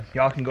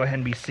Y'all can go ahead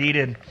and be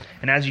seated.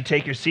 And as you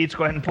take your seats,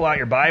 go ahead and pull out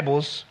your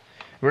Bibles.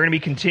 We're going to be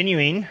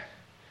continuing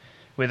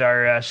with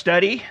our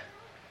study.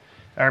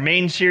 Our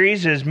main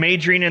series is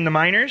Majoring in the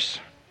Minors.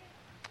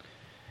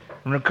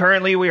 And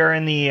currently we are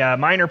in the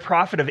minor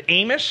prophet of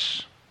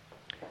Amos.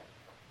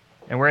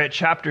 And we're at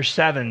chapter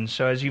 7.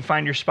 So as you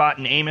find your spot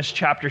in Amos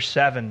chapter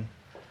 7,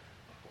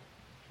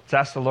 let's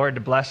ask the Lord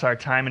to bless our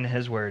time in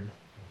His Word.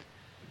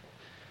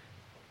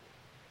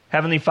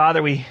 Heavenly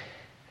Father, we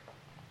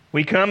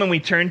come and we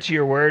turn to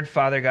your word,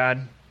 Father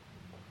God,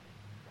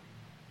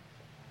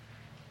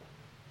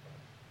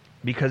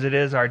 because it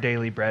is our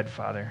daily bread,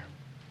 Father.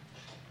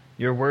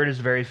 Your word is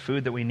the very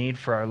food that we need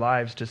for our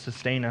lives to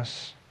sustain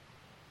us.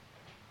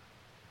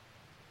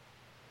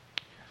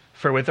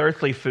 For with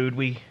earthly food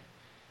we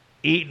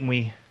eat and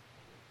we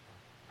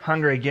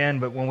hunger again,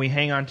 but when we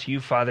hang on to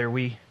you, Father,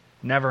 we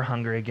never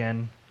hunger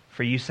again,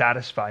 for you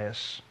satisfy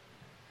us.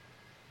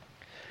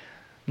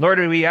 Lord,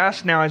 we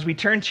ask now as we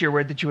turn to your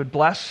word that you would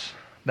bless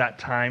that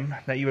time,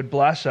 that you would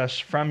bless us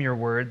from your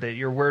word, that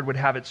your word would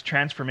have its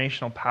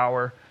transformational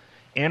power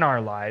in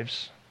our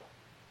lives.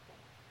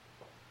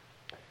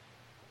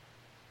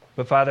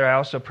 But Father, I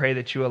also pray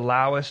that you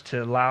allow us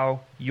to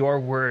allow your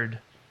word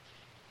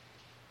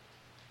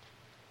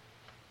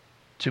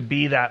to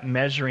be that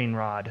measuring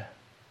rod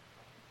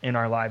in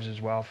our lives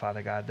as well,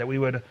 Father God, that we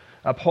would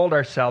uphold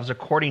ourselves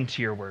according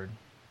to your word,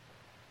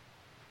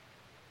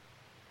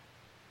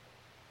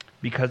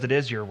 because it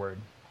is your word.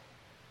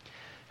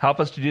 Help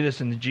us to do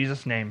this in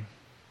Jesus' name.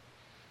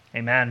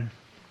 Amen.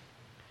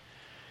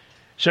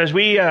 So as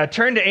we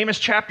turn to Amos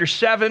chapter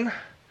 7,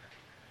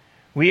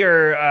 we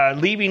are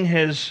leaving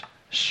his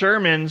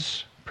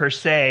sermons per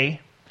se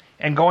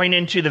and going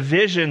into the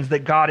visions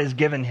that God has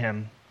given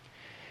him.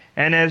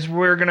 And as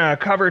we're going to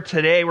cover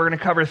today, we're going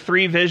to cover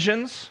 3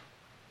 visions.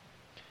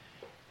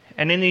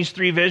 And in these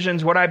 3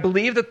 visions, what I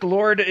believe that the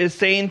Lord is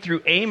saying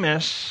through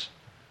Amos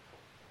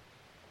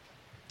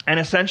and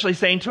essentially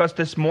saying to us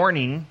this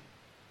morning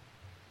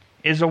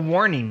is a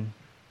warning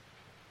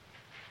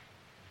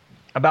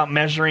about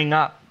measuring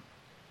up.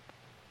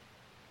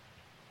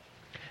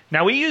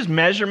 Now, we use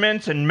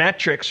measurements and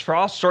metrics for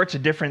all sorts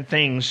of different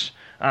things,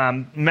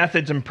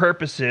 methods and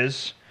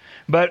purposes,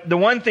 but the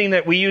one thing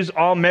that we use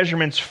all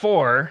measurements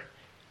for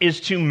is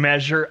to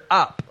measure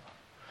up.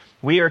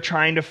 We are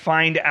trying to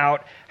find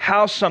out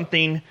how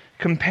something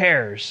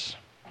compares.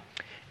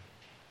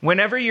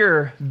 Whenever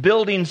you're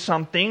building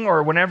something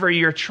or whenever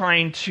you're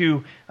trying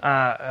to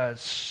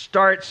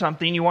start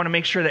something, you want to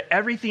make sure that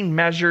everything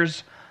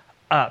measures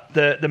up.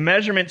 The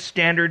measurement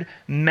standard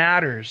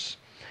matters.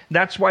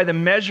 That's why the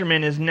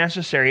measurement is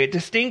necessary. It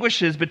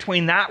distinguishes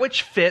between that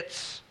which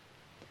fits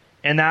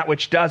and that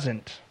which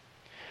doesn't.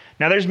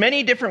 Now, there's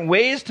many different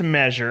ways to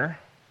measure.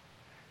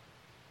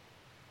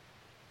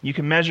 You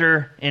can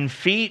measure in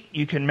feet.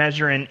 You can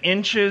measure in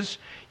inches.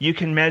 You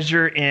can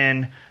measure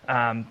in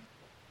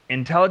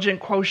intelligent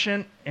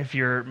quotient, if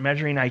you're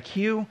measuring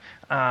IQ.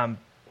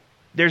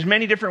 There's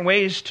many different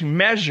ways to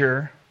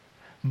measure,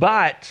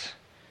 but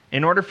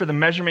in order for the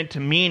measurement to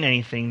mean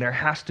anything, there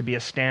has to be a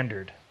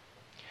standard.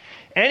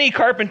 Any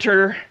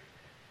carpenter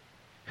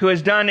who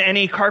has done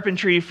any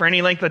carpentry for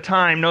any length of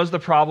time knows the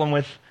problem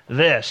with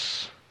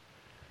this.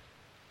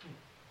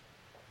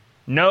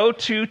 No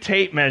 2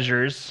 tape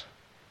measures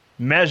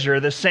measure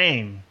the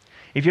same.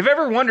 If you've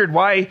ever wondered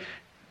why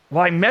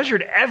I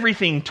measured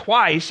everything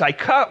twice, I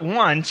cut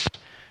once.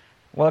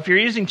 Well, if you're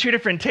using 2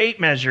 different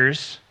tape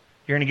measures,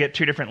 you're going to get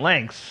 2 different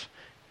lengths.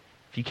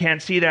 If you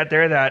can't see that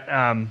there, that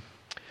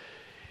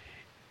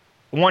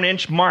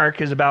 1-inch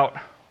mark is about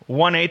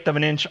 1/8 of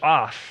an inch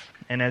off.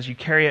 And as you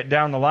carry it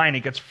down the line,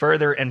 it gets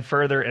further and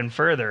further and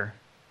further.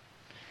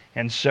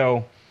 And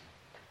so,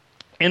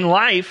 in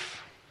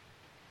life,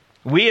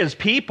 we as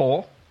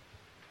people,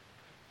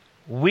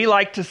 we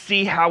like to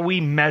see how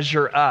we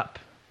measure up.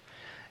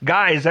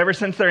 Guys, ever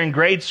since they're in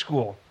grade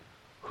school,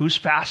 who's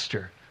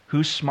faster?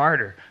 Who's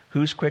smarter?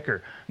 Who's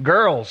quicker?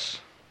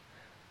 Girls,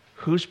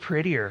 who's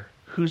prettier?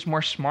 Who's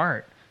more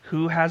smart?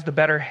 Who has the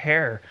better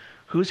hair?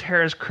 Whose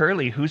hair is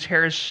curly? Whose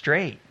hair is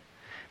straight?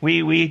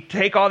 We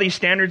take all these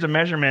standards of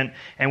measurement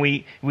and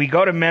we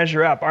go to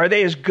measure up. Are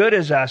they as good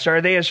as us?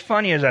 Are they as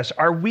funny as us?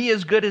 Are we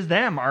as good as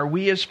them? Are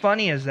we as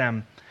funny as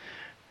them?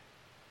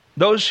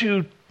 Those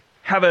who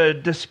have a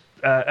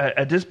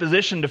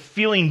disposition to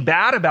feeling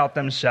bad about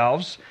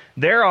themselves,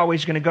 they're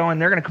always going to go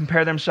and they're going to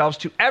compare themselves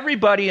to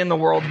everybody in the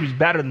world who's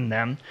better than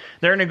them.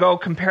 They're going to go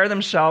compare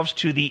themselves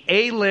to the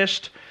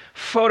A-list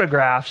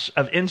photographs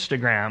of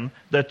Instagram,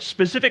 the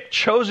specific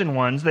chosen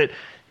ones that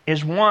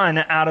is one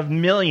out of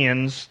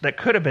millions that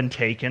could have been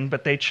taken,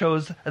 but they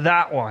chose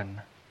that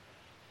one.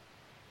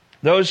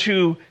 Those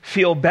who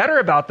feel better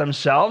about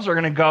themselves are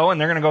going to go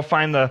and they're going to go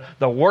find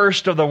the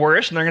worst of the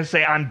worst and they're going to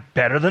say, I'm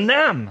better than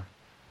them.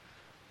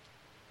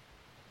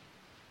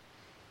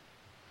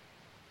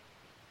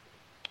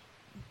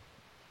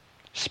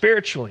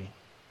 Spiritually,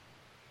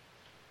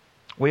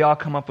 we all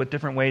come up with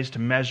different ways to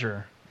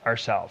measure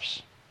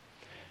ourselves,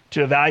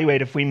 to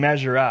evaluate if we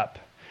measure up.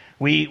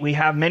 We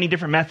have many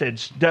different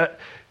methods.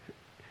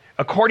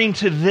 According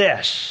to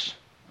this,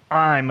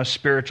 I'm a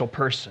spiritual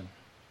person.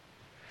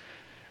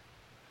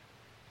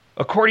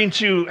 According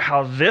to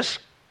how this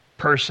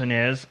person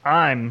is,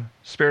 I'm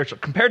spiritual.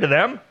 Compared to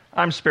them,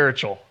 I'm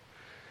spiritual.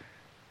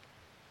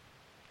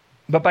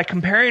 But by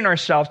comparing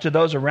ourselves to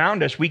those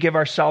around us, we give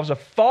ourselves a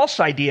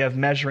false idea of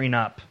measuring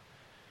up.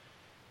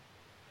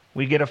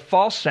 We get a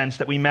false sense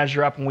that we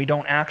measure up when we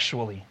don't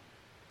actually.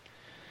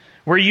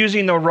 We're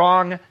using the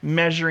wrong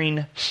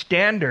measuring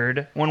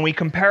standard when we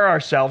compare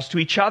ourselves to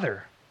each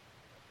other.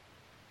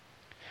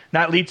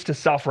 That leads to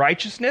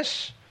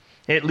self-righteousness.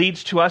 It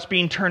leads to us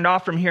being turned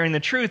off from hearing the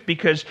truth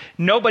because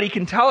nobody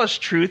can tell us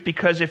truth,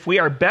 because if we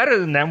are better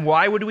than them,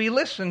 why would we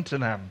listen to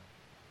them?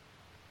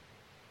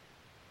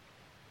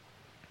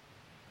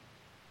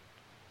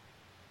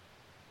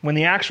 When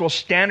the actual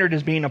standard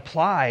is being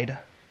applied,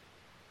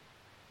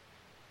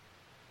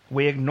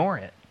 we ignore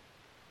it.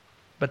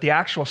 But the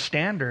actual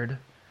standard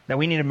that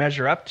we need to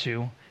measure up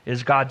to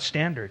is God's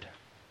standard.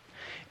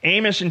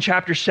 Amos in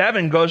chapter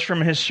 7 goes from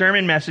his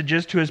sermon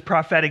messages to his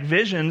prophetic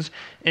visions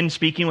in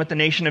speaking with the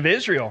nation of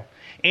Israel.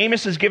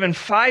 Amos is given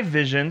 5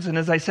 visions, and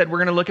as I said, we're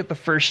going to look at the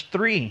first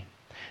 3.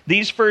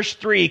 These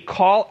first 3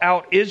 call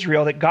out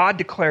Israel, that God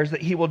declares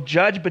that he will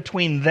judge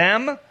between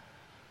them,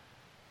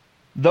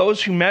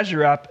 those who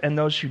measure up, and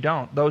those who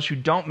don't. Those who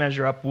don't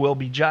measure up will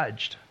be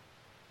judged.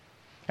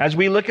 As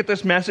we look at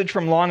this message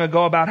from long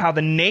ago about how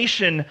the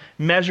nation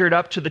measured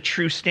up to the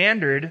true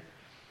standard,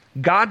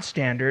 God's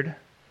standard,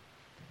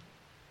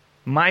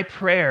 my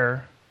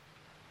prayer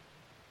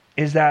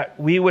is that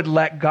we would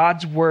let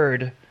God's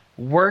word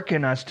work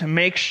in us to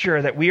make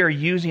sure that we are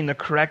using the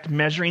correct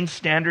measuring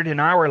standard in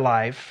our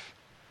life,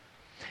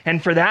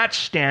 and for that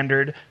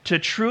standard to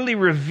truly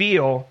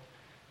reveal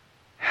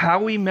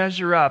how we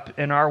measure up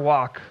in our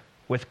walk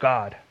with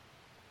God.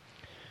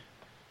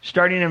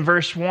 Starting in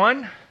verse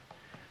 1, it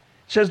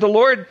says, "The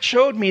Lord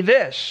showed me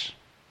this.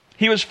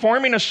 He was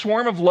forming a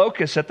swarm of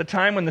locusts at the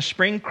time when the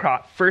spring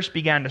crop first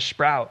began to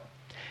sprout,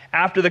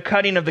 after the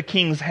cutting of the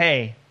king's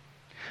hay.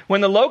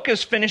 When the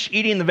locusts finished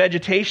eating the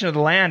vegetation of the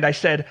land, I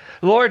said,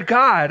 'Lord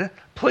God,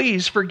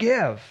 please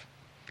forgive.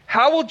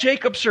 How will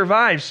Jacob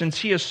survive since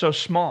he is so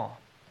small?'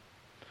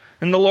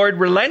 And the Lord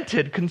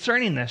relented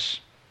concerning this.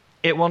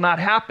 'It will not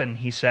happen,'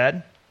 he said.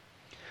 And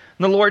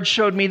the Lord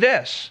showed me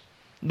this.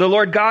 The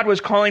Lord God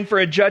was calling for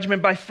a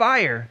judgment by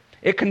fire.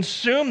 It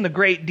consumed the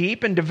great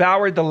deep and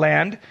devoured the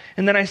land.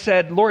 And then I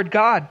said, 'Lord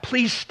God,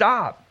 please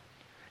stop.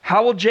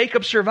 How will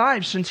Jacob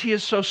survive since he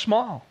is so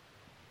small?'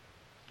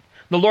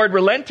 The Lord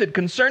relented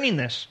concerning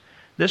this.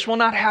 'This will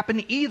not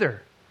happen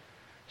either,'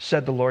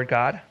 said the Lord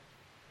God.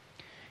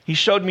 He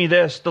showed me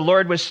this. The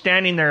Lord was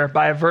standing there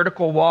by a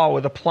vertical wall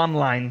with a plumb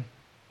line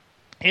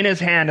in his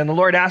hand. And the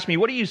Lord asked me,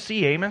 'What do you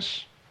see,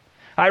 Amos?'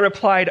 I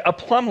replied, 'A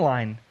plumb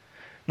line.'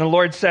 And the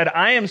Lord said,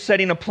 'I am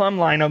setting a plumb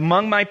line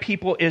among my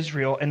people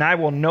Israel, and I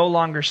will no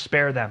longer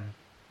spare them.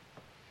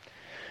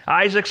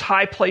 Isaac's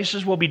high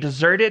places will be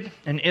deserted,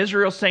 and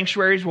Israel's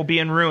sanctuaries will be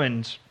in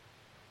ruins.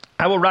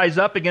 I will rise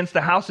up against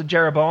the house of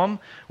Jeroboam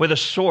with a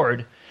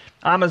sword.'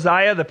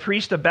 Amaziah, the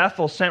priest of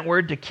Bethel, sent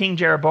word to King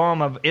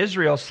Jeroboam of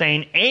Israel,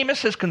 saying,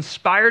 'Amos has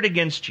conspired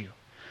against you,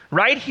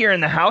 right here in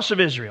the house of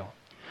Israel.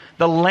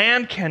 The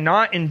land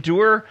cannot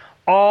endure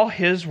all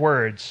his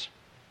words.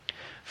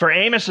 For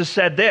Amos has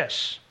said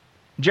this,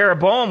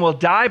 Jeroboam will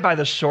die by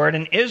the sword,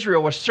 and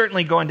Israel will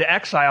certainly go into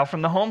exile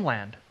from the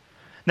homeland.'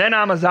 Then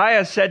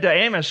Amaziah said to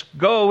Amos,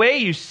 'Go away,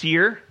 you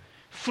seer.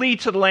 Flee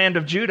to the land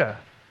of Judah.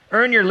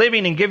 Earn your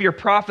living and give your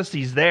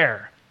prophecies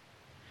there.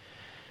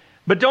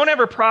 But don't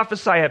ever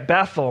prophesy at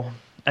Bethel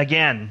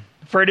again,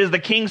 for it is the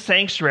king's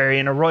sanctuary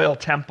and a royal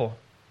temple.'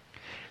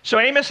 So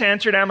Amos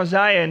answered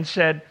Amaziah and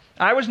said,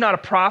 'I was not a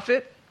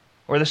prophet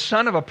or the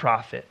son of a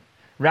prophet.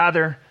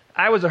 Rather,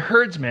 I was a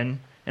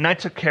herdsman, and I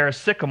took care of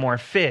sycamore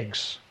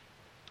figs.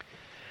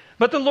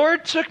 But the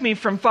Lord took me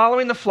from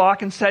following the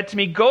flock and said to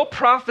me, "Go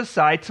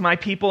prophesy to my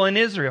people in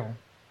Israel.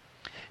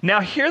 Now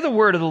hear the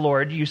word of the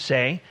Lord, you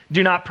say.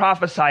 Do not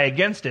prophesy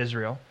against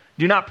Israel.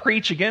 Do not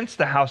preach against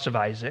the house of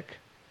Isaac.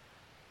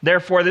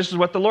 Therefore, this is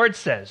what the Lord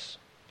says.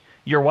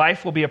 Your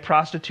wife will be a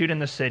prostitute in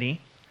the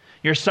city.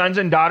 Your sons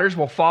and daughters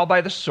will fall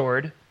by the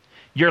sword.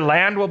 Your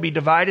land will be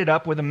divided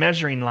up with a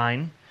measuring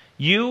line.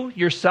 You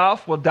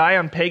yourself will die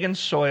on pagan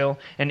soil,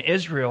 and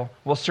Israel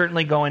will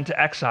certainly go into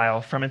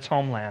exile from its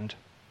homeland."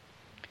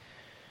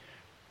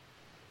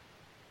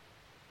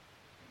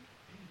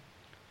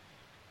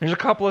 There's a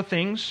couple of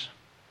things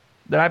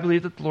that I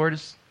believe that the Lord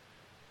is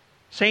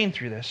saying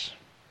through this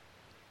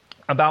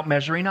about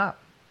measuring up.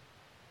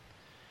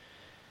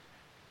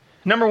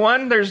 Number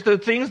one, there's the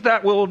things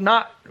that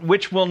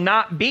which will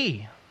not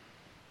be.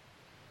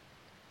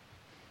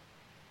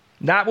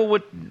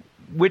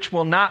 Which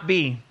will not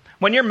be.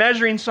 When you're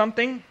measuring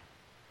something,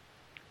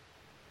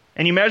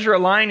 and you measure a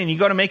line and you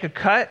go to make a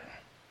cut,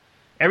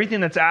 everything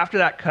that's after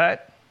that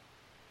cut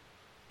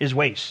is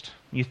waste.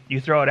 You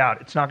throw it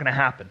out. It's not going to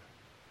happen.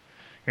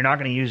 You're not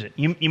going to use it.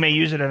 You may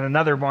use it in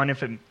another one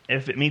if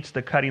it meets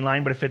the cutting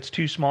line, but if it's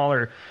too small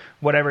or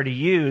whatever to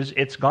use,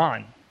 it's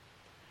gone.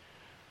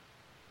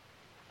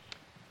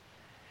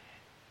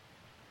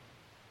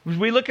 As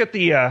we look at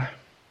the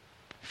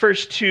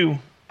first two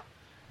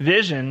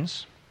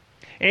visions,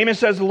 Amos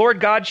says, the Lord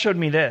God showed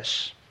me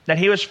this, that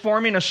he was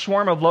forming a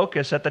swarm of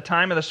locusts at the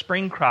time of the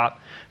spring crop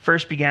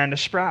first began to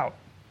sprout,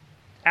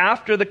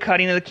 after the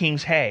cutting of the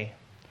king's hay.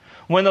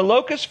 When the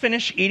locusts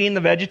finished eating the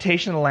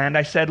vegetation of the land,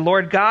 I said,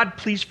 Lord God,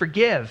 please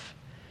forgive.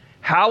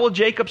 How will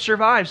Jacob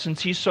survive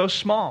since he's so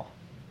small?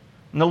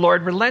 And the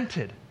Lord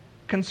relented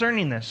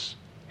concerning this.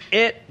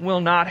 It will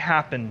not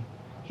happen,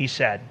 he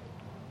said.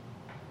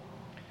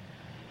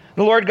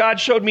 The Lord God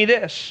showed me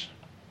this.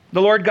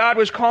 The Lord God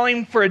was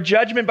calling for a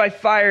judgment by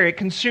fire. It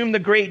consumed the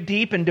great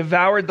deep and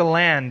devoured the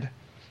land.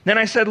 Then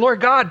I said, Lord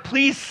God,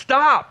 please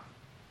stop.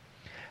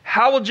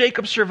 How will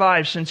Jacob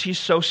survive since he's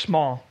so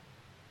small?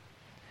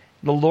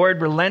 The Lord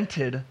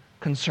relented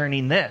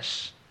concerning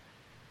this.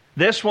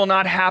 This will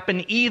not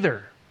happen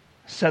either,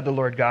 said the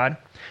Lord God.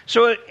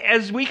 So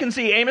as we can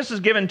see, Amos is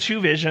given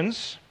two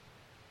visions.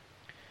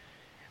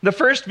 The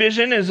first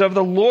vision is of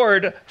the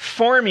Lord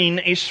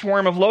forming a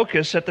swarm of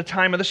locusts at the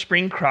time of the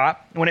spring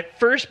crop, when it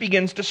first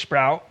begins to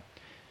sprout,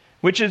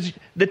 which is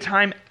the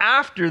time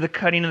after the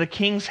cutting of the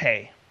king's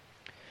hay.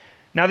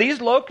 Now these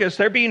locusts,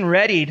 they're being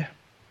readied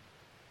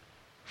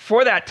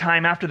for that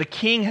time after the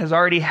king has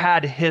already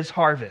had his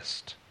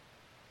harvest.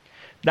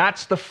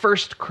 That's the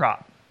first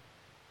crop.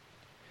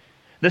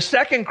 The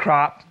second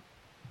crop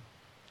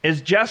is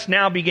just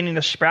now beginning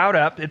to sprout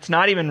up. It's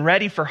not even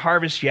ready for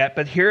harvest yet,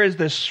 but here is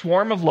this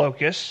swarm of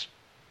locusts.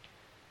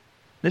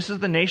 This is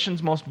the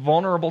nation's most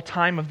vulnerable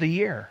time of the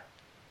year.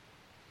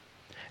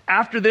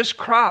 After this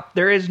crop,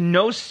 there is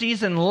no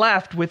season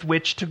left with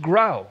which to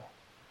grow.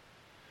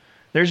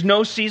 There's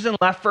no season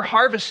left for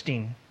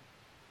harvesting.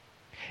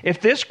 If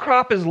this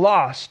crop is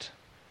lost,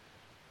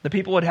 the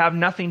people would have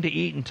nothing to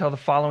eat until the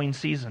following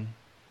season,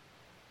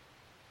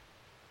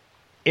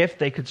 if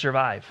they could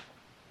survive.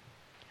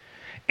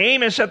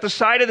 Amos, at the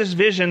sight of this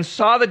vision,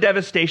 saw the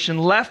devastation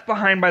left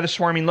behind by the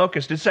swarming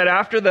locust. It said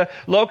after the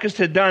locust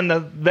had done,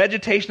 the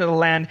vegetation of the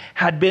land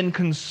had been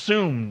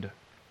consumed.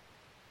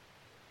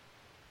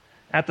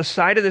 At the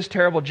sight of this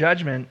terrible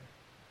judgment,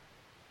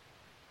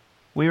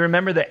 we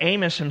remember that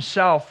Amos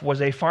himself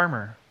was a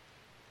farmer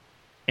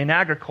in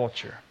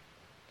agriculture.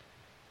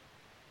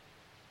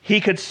 He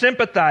could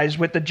sympathize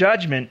with the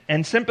judgment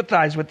and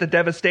sympathize with the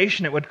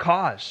devastation it would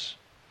cause.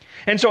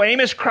 And so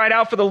Amos cried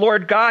out for the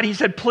Lord God. He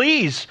said,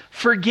 please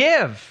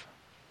forgive.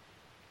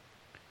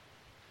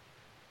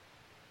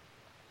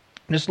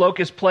 This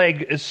locust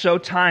plague is so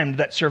timed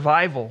that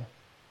survival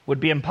would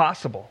be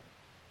impossible.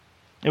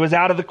 It was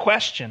out of the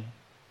question.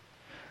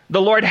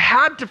 The Lord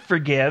had to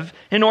forgive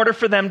in order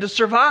for them to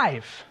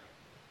survive.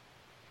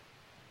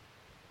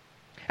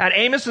 At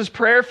Amos's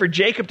prayer for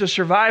Jacob to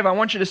survive, I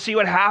want you to see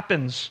what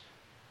happens.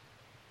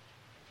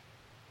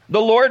 The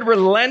Lord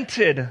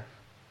relented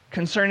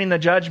concerning the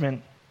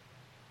judgment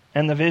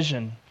and the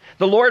vision.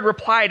 The Lord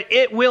replied,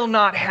 it will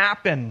not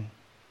happen.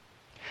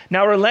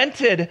 Now,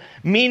 relented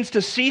means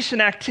to cease an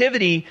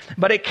activity,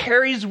 but it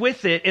carries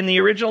with it, in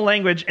the original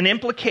language, an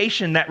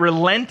implication that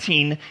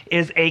relenting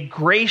is a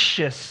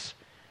gracious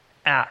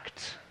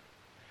act.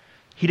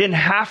 He didn't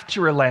have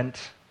to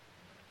relent,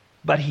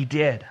 but he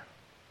did.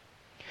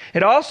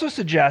 It also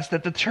suggests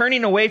that the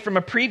turning away from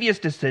a previous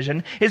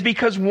decision is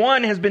because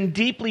one has been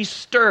deeply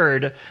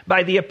stirred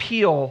by the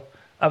appeal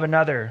of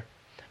another.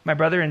 My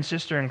brother and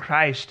sister in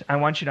Christ, I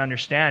want you to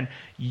understand,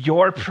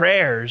 your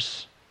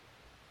prayers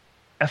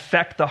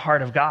affect the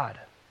heart of God.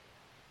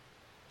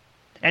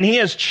 And he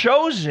has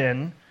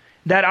chosen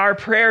that our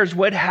prayers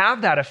would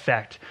have that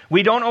effect.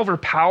 We don't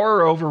overpower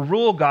or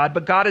overrule God,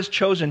 but God has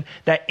chosen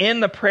that in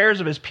the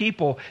prayers of his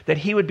people, that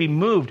he would be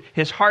moved.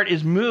 His heart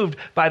is moved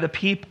by the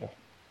people.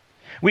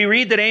 We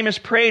read that Amos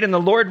prayed and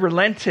the Lord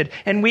relented,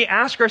 and we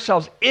ask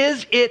ourselves,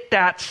 is it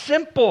that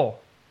simple?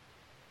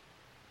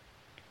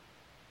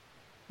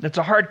 That's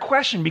a hard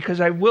question,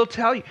 because I will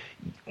tell you,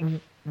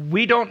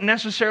 we don't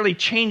necessarily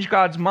change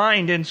God's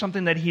mind in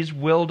something that he's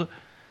willed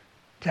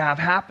to have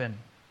happen.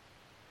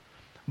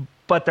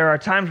 But there are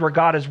times where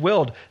God has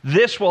willed,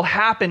 this will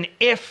happen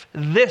if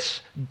this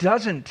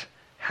doesn't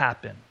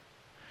happen.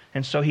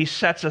 And so he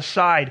sets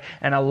aside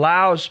and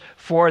allows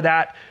for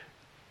that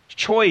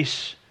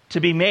choice to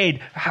be made.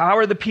 How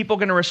are the people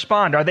going to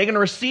respond? Are they going to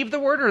receive the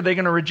word, or are they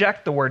going to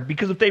reject the word?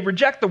 Because if they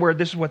reject the word,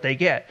 this is what they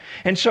get.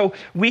 And so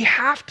we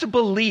have to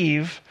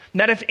believe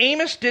that if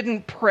Amos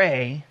didn't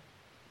pray,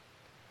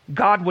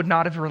 God would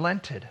not have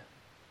relented.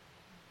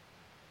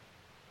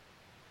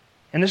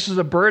 And this is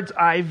a bird's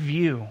eye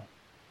view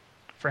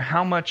for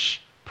how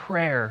much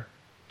prayer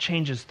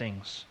changes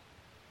things.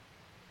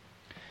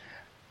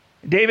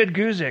 David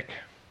Guzik,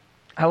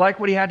 I like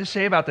what he had to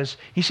say about this.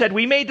 He said,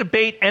 we may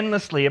debate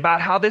endlessly about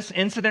how this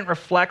incident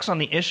reflects on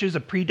the issues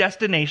of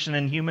predestination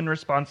and human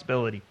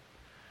responsibility.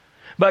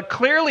 But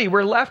clearly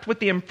we're left with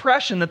the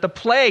impression that the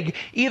plague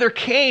either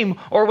came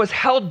or was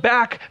held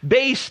back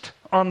based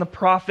on the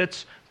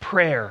prophet's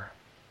prayer.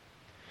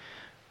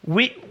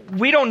 We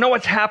don't know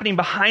what's happening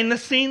behind the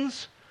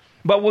scenes,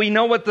 but we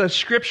know what the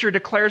scripture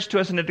declares to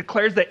us, and it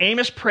declares that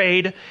Amos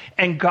prayed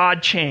and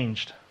God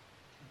changed.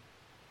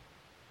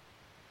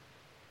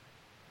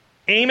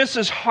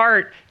 Amos's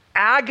heart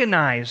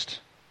agonized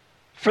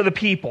for the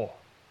people.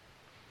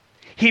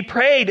 He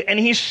prayed and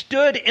he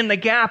stood in the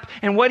gap.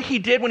 And what he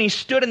did when he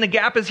stood in the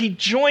gap is he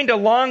joined a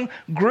long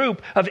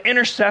group of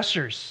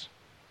intercessors.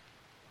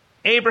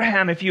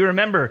 Abraham, if you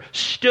remember,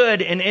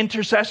 stood in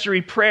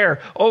intercessory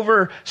prayer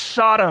over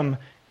Sodom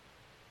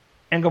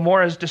and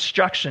Gomorrah's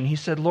destruction. He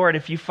said, Lord,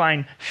 if you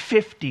find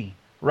 50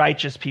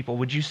 righteous people,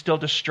 would you still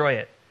destroy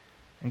it?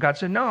 And God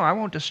said, no, I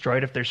won't destroy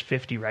it if there's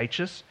 50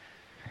 righteous.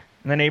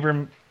 And then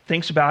Abram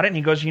thinks about it and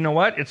he goes, you know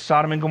what? It's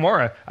Sodom and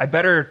Gomorrah. I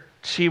better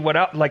see what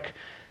else.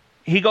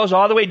 He goes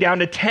all the way down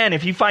to 10.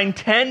 If you find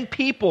 10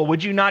 people,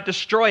 would you not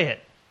destroy it?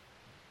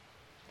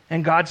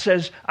 And God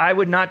says, I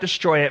would not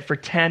destroy it for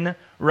 10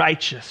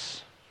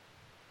 righteous.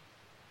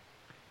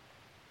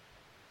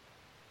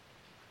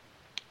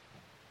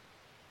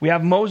 We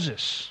have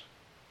Moses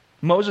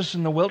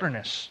in the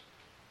wilderness.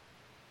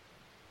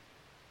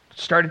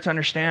 Started to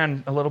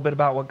understand a little bit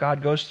about what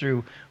God goes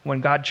through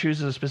when God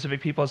chooses a specific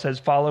people and says,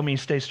 follow me,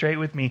 stay straight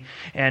with me.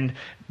 And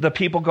the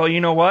people go,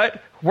 you know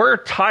what? We're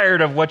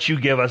tired of what you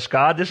give us,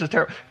 God. This is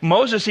terrible.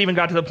 Moses even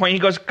got to the point, he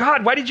goes,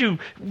 God, why did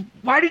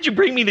you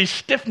bring me these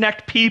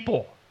stiff-necked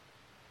people?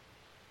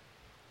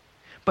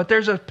 But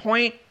there's a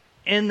point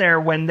in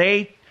there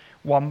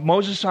while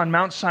Moses on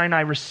Mount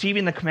Sinai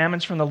receiving the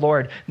commandments from the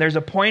Lord, there's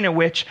a point at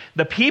which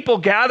the people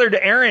gathered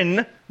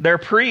Aaron, their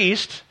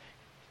priest,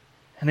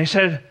 and they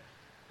said,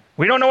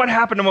 we don't know what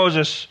happened to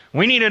Moses.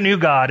 We need a new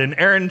God. And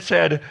Aaron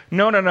said,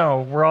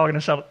 no, we're all going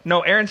to settle.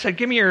 No, Aaron said,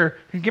 give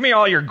me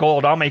all your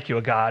gold. I'll make you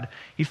a God.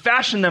 He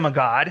fashioned them a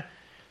God.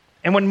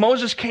 And when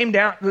Moses came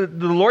down, the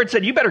Lord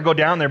said, you better go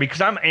down there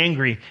because I'm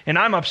angry and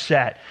I'm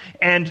upset.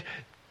 And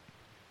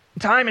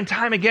time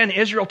again,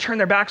 Israel turned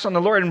their backs on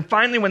the Lord. And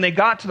finally, when they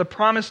got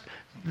to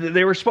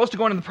they were supposed to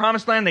go into the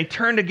promised land, they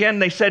turned again.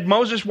 They said,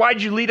 Moses, why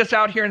did you lead us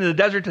out here into the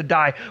desert to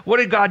die? What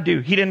did God do?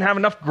 He didn't have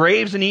enough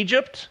graves in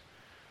Egypt?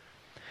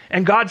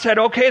 And God said,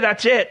 okay,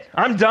 that's it.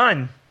 I'm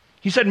done.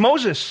 He said,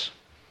 Moses,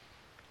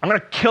 I'm going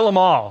to kill them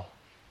all.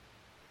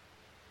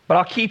 But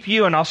I'll keep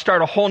you and I'll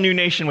start a whole new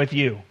nation with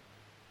you.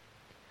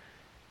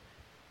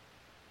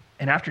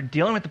 And after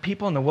dealing with the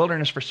people in the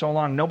wilderness for so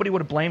long, nobody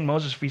would have blamed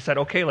Moses if he said,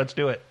 okay, let's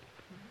do it.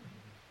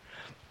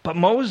 But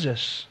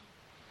Moses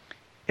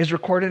is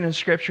recorded in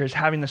Scripture as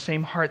having the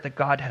same heart that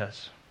God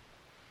has.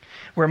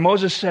 Where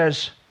Moses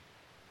says,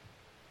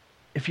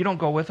 if you don't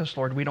go with us,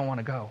 Lord, we don't want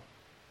to go.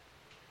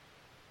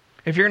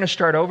 If you're going to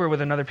start over with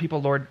another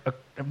people, Lord,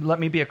 let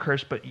me be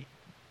accursed, but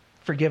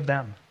forgive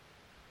them.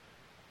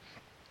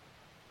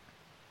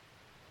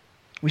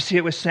 We see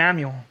it with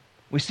Samuel.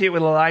 We see it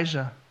with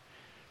Elijah.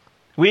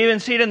 We even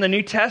see it in the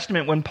New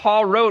Testament when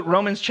Paul wrote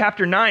Romans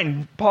chapter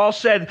 9. Paul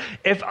said,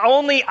 if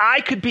only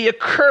I could be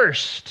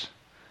accursed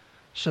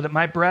so that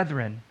my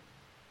brethren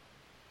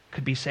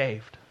could be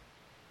saved.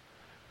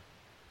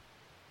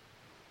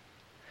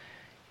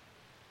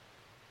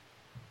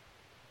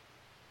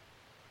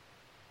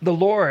 The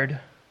Lord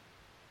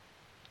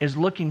is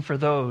looking for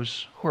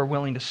those who are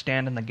willing to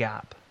stand in the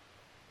gap.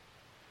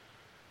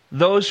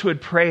 Those who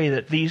would pray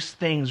that these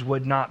things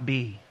would not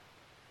be.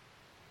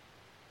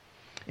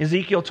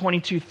 Ezekiel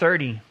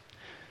 22:30.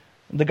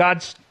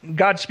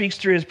 God speaks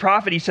through his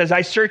prophet. He says,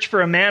 I search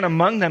for a man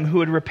among them who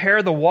would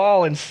repair the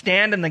wall and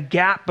stand in the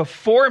gap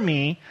before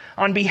me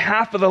on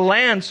behalf of the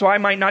land so I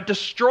might not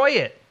destroy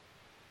it.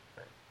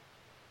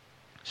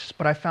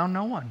 But I found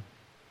no one.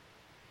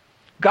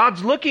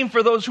 God's looking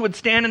for those who would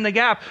stand in the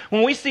gap.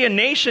 When we see a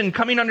nation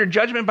coming under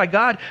judgment by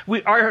God,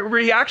 our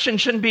reaction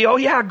shouldn't be, oh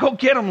yeah, go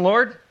get them,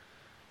 Lord.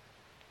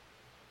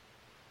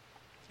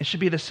 It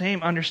should be the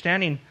same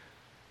understanding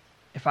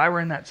if I were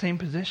in that same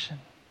position.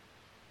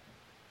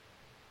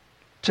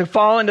 To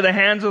fall into the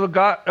hands of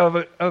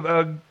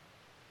a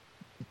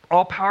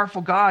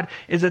all-powerful God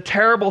is a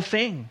terrible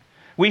thing.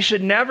 We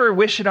should never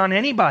wish it on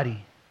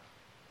anybody.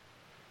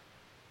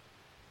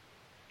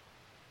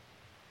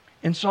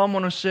 In Psalm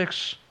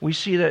 106, we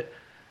see that,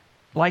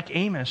 like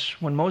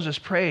Amos, when Moses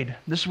prayed,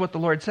 this is what the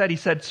Lord said. He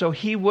said, so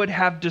he would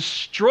have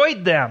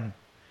destroyed them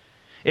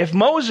if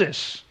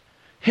Moses,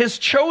 his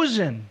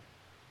chosen,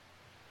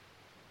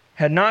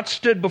 had not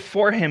stood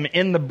before him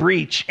in the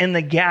breach, in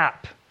the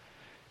gap,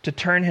 to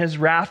turn his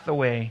wrath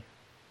away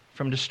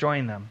from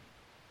destroying them.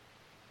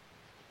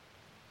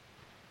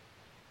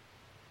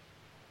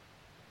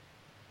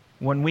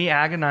 When we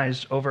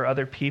agonize over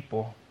other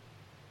people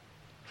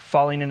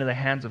falling into the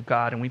hands of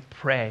God and we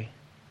pray,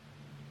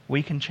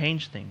 we can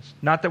change things.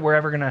 Not that we're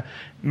ever going to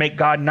make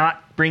God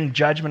not bring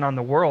judgment on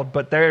the world,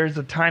 but there's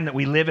a time that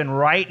we live in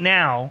right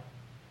now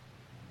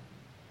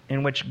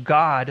in which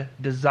God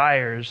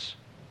desires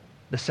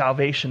the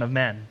salvation of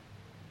men.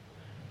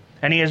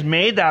 And he has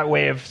made that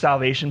way of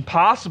salvation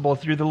possible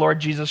through the Lord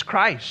Jesus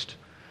Christ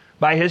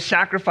by his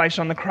sacrifice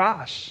on the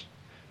cross.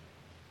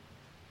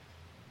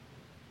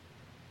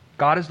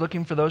 God is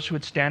looking for those who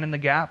would stand in the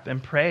gap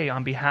and pray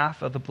on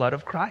behalf of the blood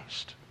of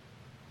Christ.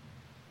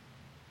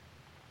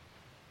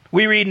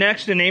 We read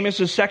next in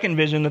Amos' second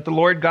vision that the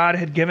Lord God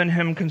had given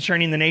him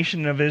concerning the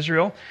nation of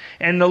Israel.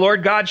 And the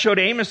Lord God showed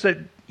Amos that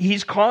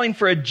he's calling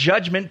for a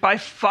judgment by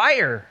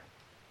fire.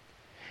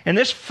 And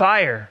this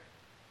fire,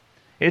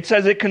 it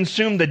says it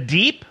consumed the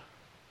deep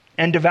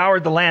and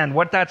devoured the land.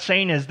 What that's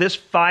saying is this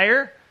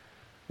fire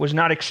was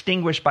not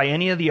extinguished by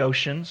any of the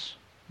oceans.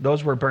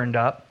 Those were burned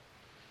up.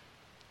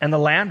 And the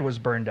land was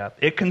burned up.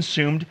 It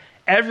consumed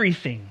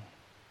everything.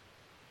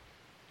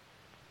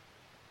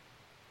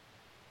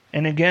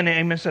 And again,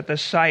 Amos, at the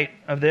sight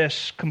of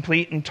this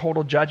complete and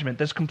total judgment,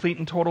 this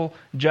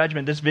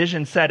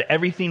vision said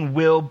everything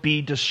will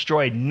be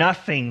destroyed.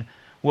 Nothing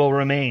will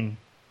remain.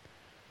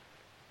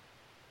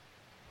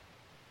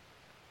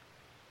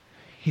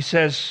 He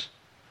says,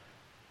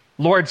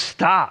 Lord,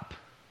 stop.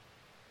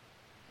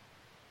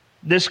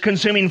 This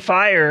consuming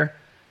fire,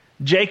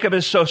 Jacob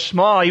is so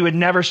small, he would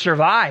never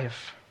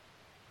survive.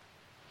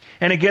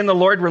 And again, the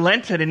Lord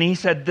relented, and he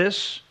said,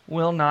 this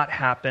will not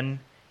happen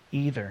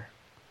either.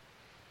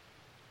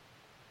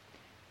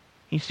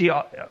 You see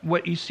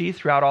what you see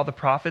throughout all the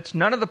prophets?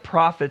 None of the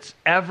prophets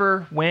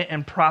ever went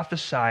and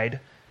prophesied,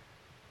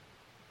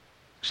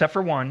 except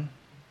for one.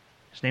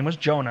 His name was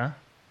Jonah.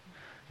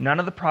 None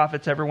of the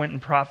prophets ever went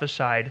and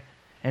prophesied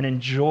and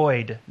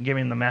enjoyed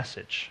giving the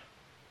message.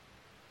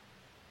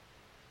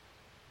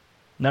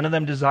 None of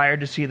them desired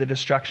to see the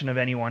destruction of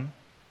anyone.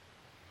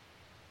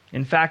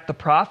 In fact, the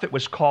prophet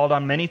was called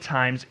on many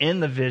times in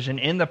the vision,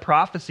 in the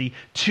prophecy,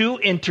 to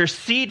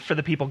intercede for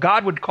the people.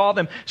 God would call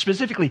them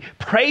specifically,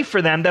 pray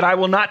for them that I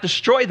will not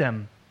destroy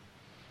them.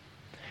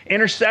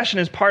 Intercession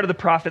is part of the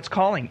prophet's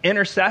calling.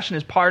 Intercession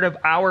is part of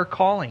our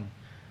calling.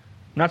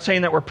 I'm not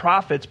saying that we're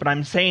prophets, but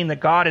I'm saying that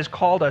God has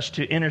called us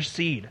to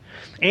intercede.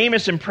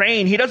 Amos, in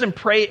praying, he doesn't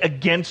pray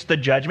against the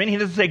judgment. He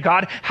doesn't say,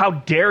 God, how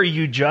dare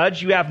you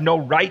judge? You have no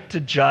right to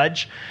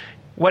judge.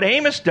 What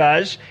Amos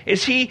does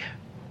is he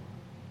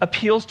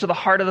appeals to the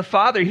heart of the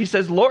Father. He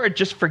says, Lord,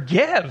 just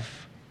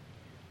forgive.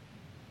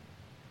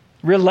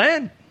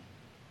 Relent.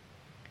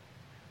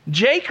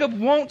 Jacob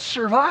won't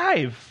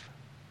survive.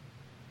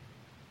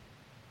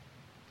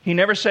 He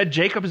never said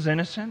Jacob is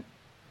innocent.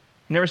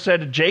 He never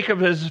said Jacob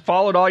has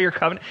followed all your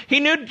covenant.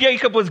 He knew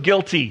Jacob was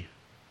guilty.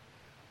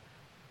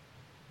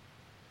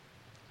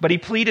 But he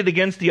pleaded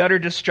against the utter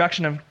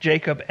destruction of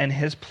Jacob, and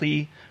his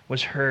plea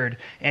was heard.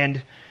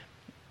 And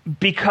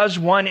because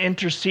one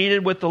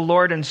interceded with the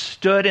Lord and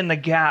stood in the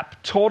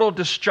gap, total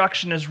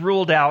destruction is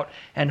ruled out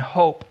and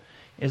hope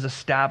is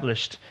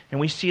established. And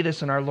we see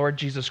this in our Lord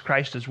Jesus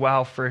Christ as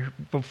well. For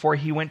before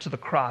he went to the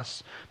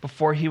cross,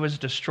 before he was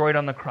destroyed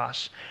on the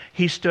cross,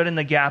 he stood in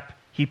the gap.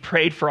 He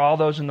prayed for all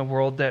those in the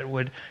world that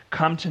would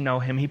come to know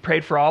him. He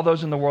prayed for all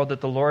those in the world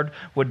that the Lord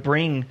would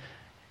bring.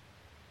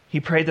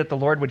 He prayed that the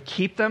Lord would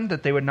keep them,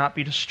 that they would not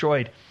be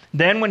destroyed.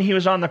 Then when he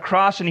was on the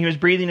cross and he was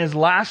breathing his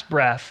last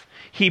breath,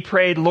 he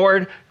prayed,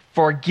 Lord,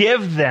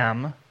 forgive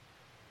them.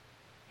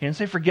 He didn't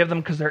say forgive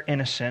them because they're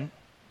innocent.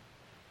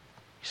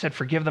 He said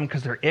forgive them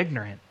because they're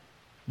ignorant.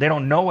 They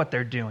don't know what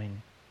they're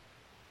doing.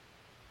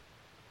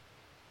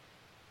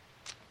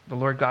 The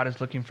Lord God is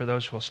looking for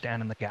those who will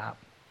stand in the gap.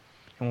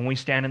 And when we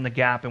stand in the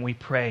gap and we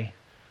pray,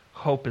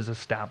 hope is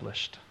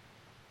established.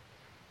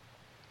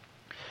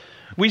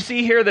 We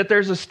see here that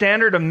there's a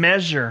standard of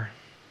measure,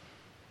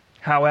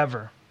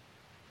 however.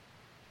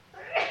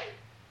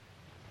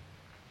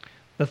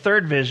 The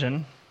third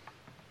vision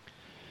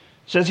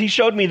says, he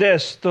showed me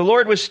this. The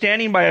Lord was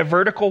standing by a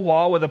vertical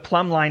wall with a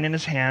plumb line in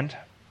his hand.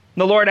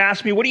 The Lord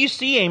asked me, what do you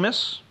see,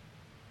 Amos?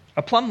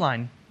 A plumb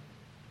line.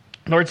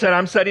 The Lord said,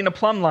 I'm setting a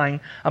plumb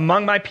line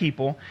among my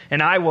people,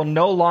 and I will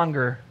no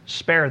longer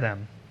spare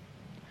them.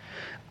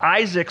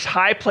 Isaac's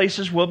high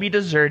places will be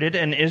deserted,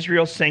 and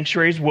Israel's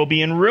sanctuaries will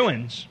be in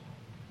ruins.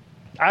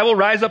 I will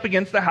rise up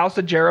against the house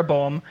of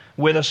Jeroboam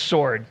with a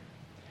sword.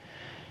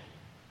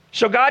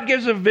 So God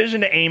gives a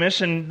vision to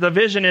Amos, and the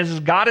vision is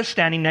God is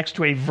standing next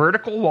to a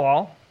vertical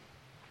wall,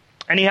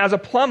 and he has a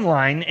plumb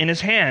line in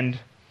his hand.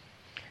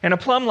 And a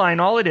plumb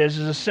line, all it is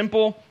a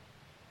simple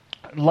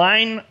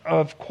line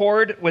of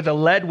cord with a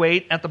lead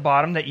weight at the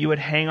bottom that you would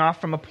hang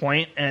off from a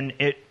point, and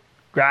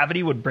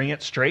gravity would bring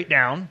it straight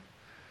down.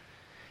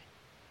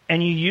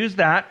 And you use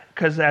that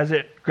because as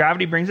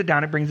gravity brings it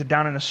down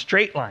in a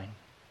straight line.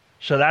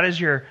 So that is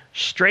your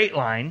straight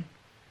line,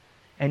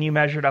 and you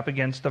measure it up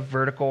against the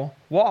vertical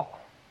wall.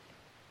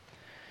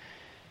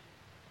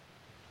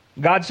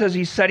 God says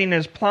he's setting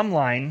his plumb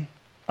line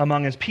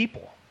among his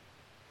people.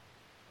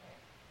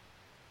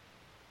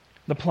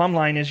 The plumb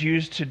line is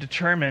used to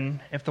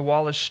determine if the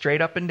wall is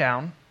straight up and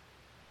down.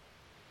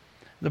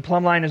 The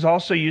plumb line is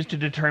also used to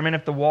determine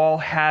if the wall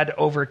had,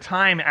 over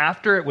time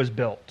after it was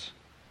built,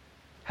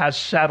 has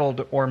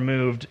settled or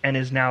moved and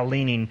is now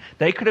leaning.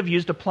 They could have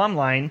used a plumb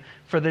line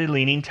for the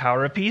Leaning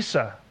Tower of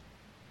Pisa.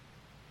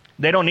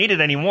 They don't need it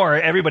anymore.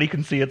 Everybody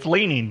can see it's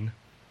leaning.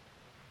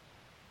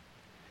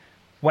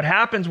 What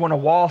happens when a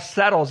wall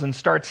settles and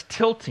starts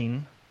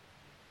tilting,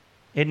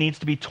 it needs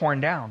to be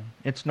torn down.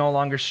 It's no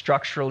longer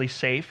structurally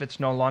safe. It's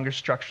no longer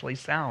structurally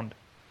sound.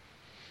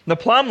 The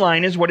plumb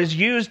line is what is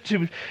used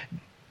to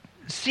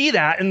see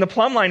that, and the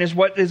plumb line is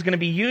what is going to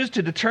be used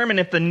to determine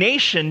if the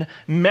nation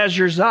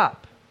measures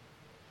up.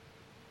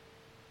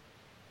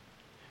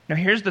 Now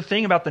here's the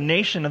thing about the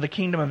nation of the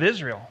kingdom of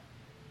Israel.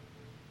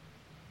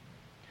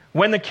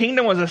 when the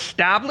kingdom was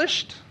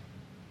established,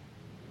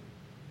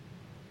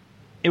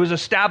 it was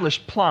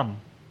established plumb.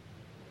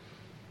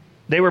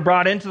 They were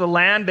brought into the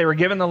land, they were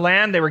given the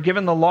land, they were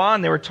given the law,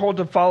 and they were told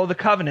to follow the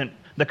covenant.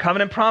 The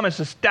covenant promise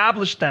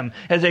established them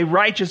as a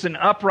righteous and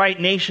upright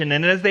nation.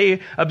 And as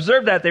they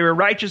observed that, they were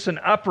righteous and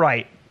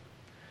upright.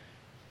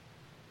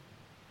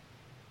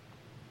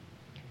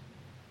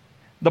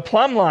 The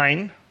plumb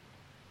line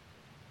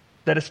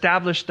that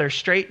established their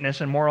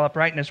straightness and moral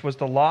uprightness was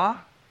the law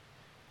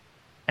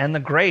and the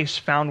grace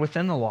found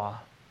within the law.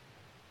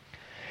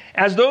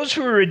 As those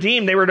who were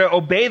redeemed, they were to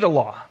obey the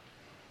law.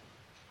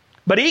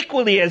 But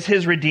equally as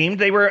his redeemed,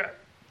 they were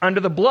under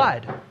the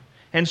blood.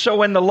 And so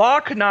when the law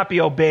could not be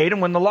obeyed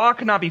and when the law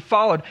could not be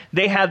followed,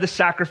 they had the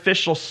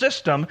sacrificial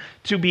system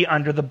to be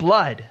under the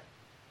blood.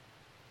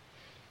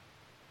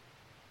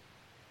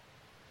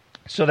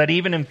 So that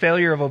even in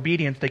failure of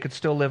obedience, they could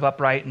still live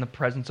upright in the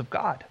presence of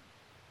God.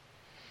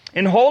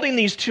 In holding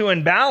these two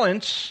in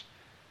balance,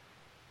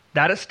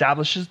 that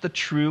establishes the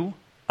true,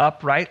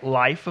 upright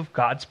life of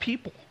God's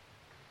people.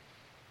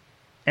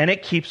 And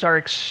it keeps our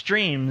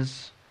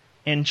extremes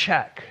in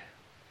check.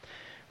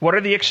 What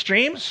are the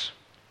extremes?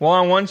 Well,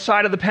 on one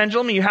side of the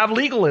pendulum, you have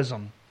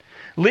legalism.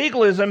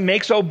 Legalism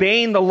makes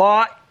obeying the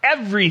law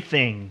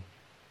everything.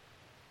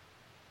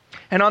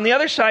 And on the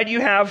other side,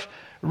 you have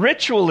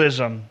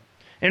ritualism,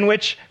 in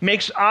which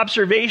makes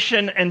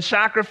observation and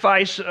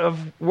sacrifice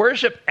of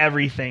worship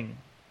everything.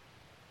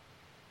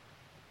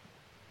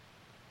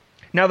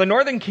 Now, the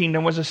northern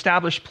kingdom was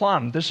established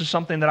plumb. This is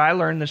something that I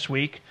learned this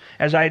week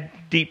as I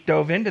deep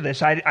dove into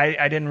this.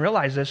 I didn't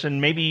realize this, and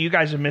maybe you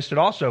guys have missed it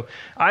also.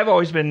 I've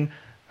always been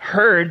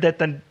heard that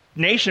the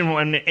nation,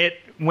 when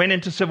it went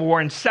into civil war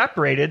and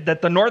separated,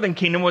 that the northern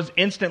kingdom was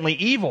instantly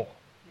evil.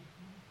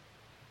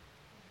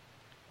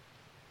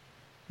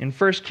 In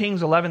 1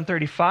 Kings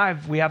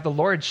 11:35, we have the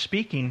Lord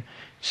speaking,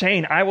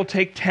 saying, I will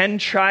take 10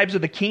 tribes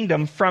of the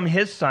kingdom from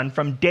his son,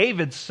 from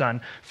David's son,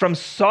 from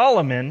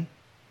Solomon,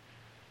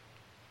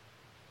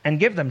 and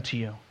give them to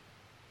you.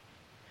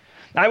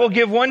 I will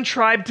give one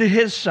tribe to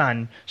his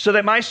son, so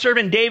that my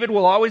servant David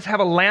will always have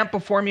a lamp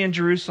before me in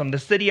Jerusalem, the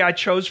city I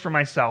chose for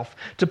myself,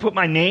 to put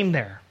my name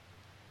there.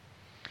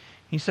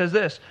 He says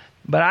this,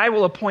 but I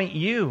will appoint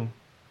you,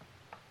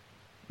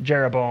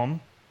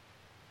 Jeroboam,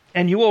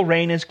 and you will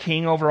reign as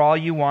king over all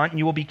you want, and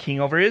you will be king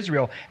over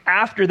Israel.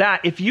 After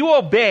that, if you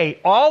obey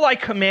all I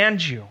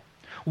command you,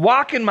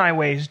 walk in my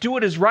ways, do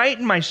what is right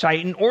in my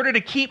sight, in order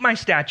to keep my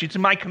statutes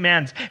and my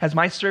commands, as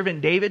my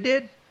servant David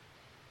did,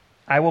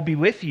 I will be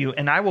with you,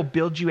 and I will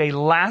build you a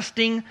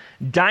lasting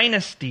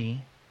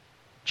dynasty,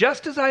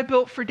 just as I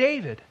built for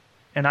David,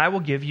 and I will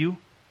give you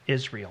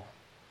Israel.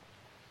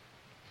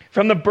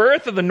 From the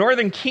birth of the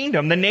northern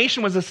kingdom, the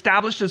nation was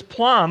established as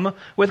plumb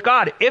with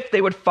God, if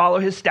they would follow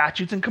his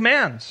statutes and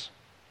commands.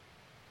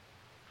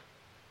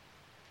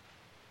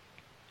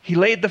 He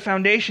laid the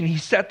foundation. He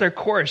set their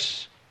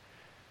course.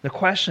 The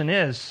question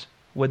is,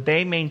 would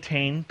they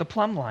maintain the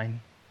plumb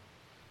line?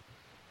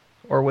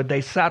 Or would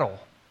they settle?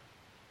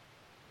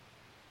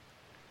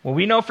 Well,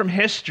 we know from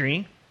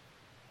history,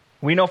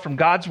 we know from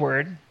God's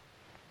word,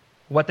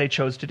 what they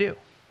chose to do.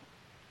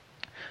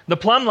 The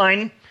plumb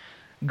line,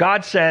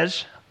 God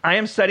says, I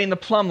am setting the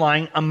plumb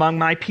line among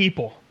my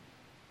people,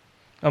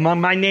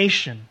 among my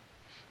nation.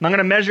 I'm going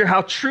to measure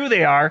how true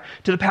they are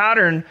to the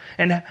pattern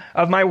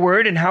of my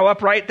word and how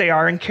upright they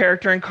are in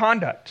character and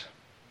conduct.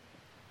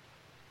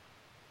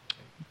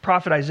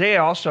 Prophet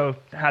Isaiah also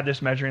had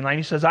this measuring line.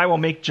 He says, I will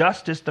make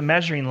justice the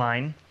measuring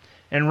line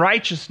and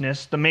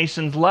righteousness the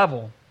mason's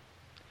level.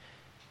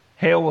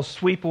 Hail will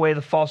sweep away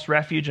the false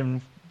refuge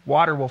and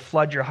water will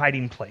flood your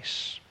hiding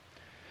place.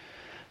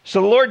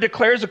 So the Lord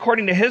declares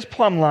according to his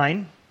plumb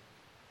line,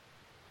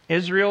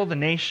 Israel, the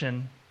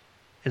nation,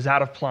 is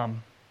out of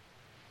plumb.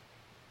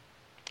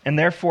 And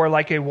therefore,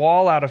 like a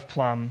wall out of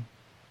plumb,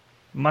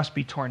 must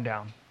be torn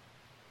down.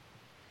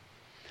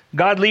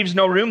 God leaves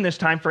no room this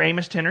time for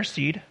Amos to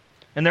intercede.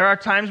 And there are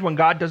times when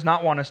God does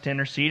not want us to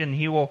intercede, and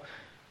he will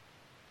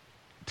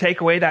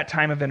take away that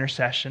time of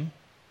intercession.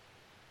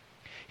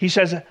 He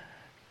says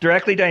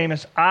directly to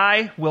Amos,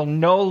 I will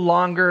no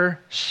longer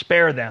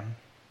spare them.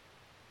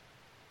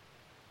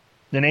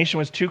 The nation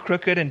was too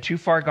crooked and too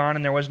far gone,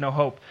 and there was no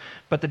hope.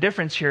 But the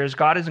difference here is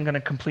God isn't going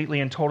to completely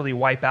and totally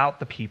wipe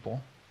out the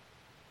people.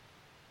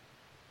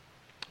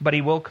 But he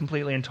will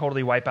completely and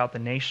totally wipe out the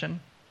nation,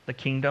 the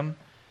kingdom,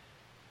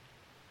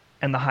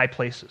 and the high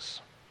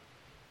places.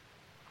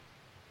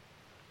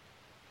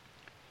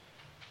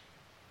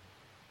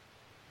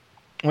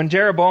 When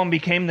Jeroboam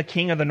became the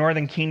king of the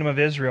northern kingdom of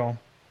Israel,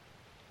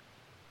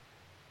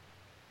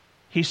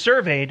 he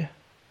surveyed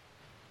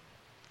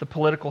the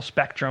political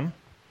spectrum.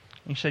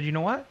 He said, you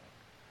know what?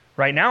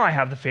 Right now I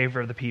have the favor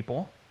of the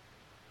people.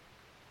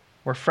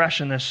 We're fresh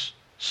in this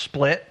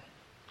split.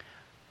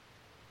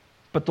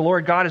 But the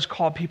Lord God has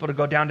called people to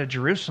go down to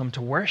Jerusalem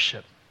to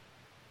worship.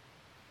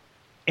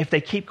 If they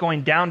keep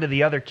going down to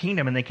the other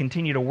kingdom and they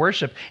continue to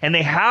worship, and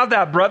they have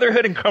that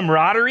brotherhood and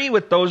camaraderie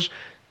with those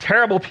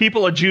terrible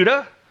people of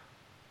Judah,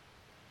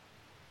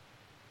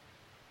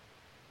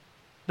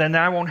 then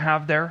I won't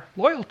have their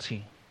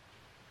loyalty.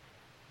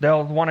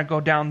 They'll want to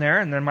go down there,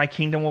 and then my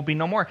kingdom will be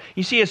no more.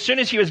 You see, as soon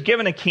as he was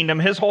given a kingdom,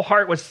 his whole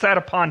heart was set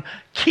upon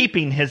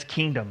keeping his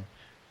kingdom.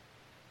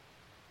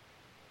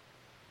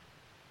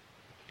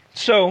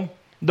 So,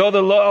 though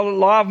the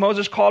law of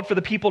Moses called for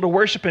the people to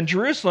worship in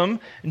Jerusalem,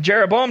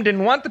 Jeroboam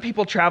didn't want the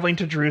people traveling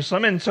to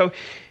Jerusalem, and so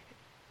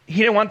he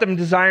didn't want them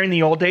desiring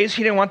the old days.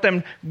 He didn't want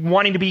them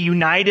wanting to be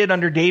united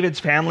under David's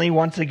family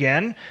once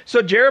again.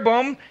 So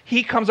Jeroboam,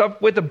 he comes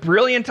up with a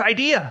brilliant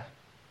idea.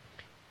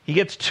 He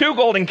gets 2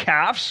 golden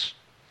calves,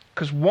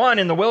 because one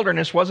in the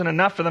wilderness wasn't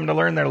enough for them to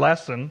learn their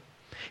lesson.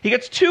 He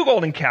gets 2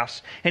 golden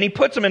calves, and he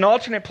puts them in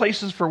alternate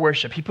places for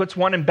worship. He puts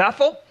one in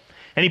Bethel,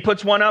 and he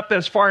puts one up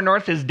as far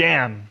north as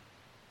Dan.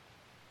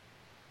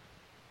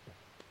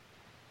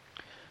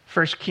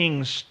 1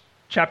 Kings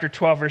chapter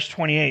 12, verse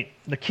 28.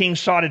 The king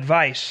sought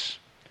advice.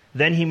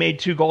 Then he made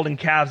 2 golden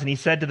calves, and he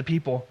said to the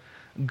people,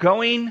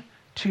 "Going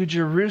to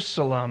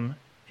Jerusalem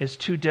is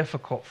too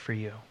difficult for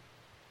you.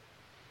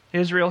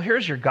 Israel,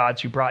 here's your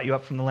gods who brought you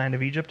up from the land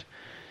of Egypt."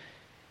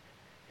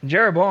 And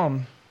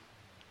Jeroboam,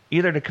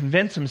 either to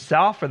convince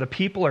himself or the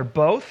people or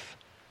both,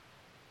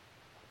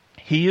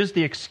 he used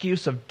the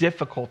excuse of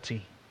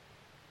difficulty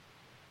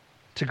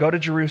to go to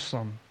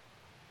Jerusalem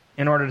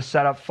in order to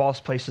set up false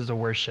places of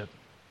worship.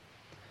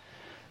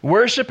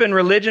 Worship and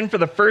religion for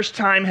the first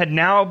time had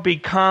now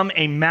become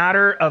a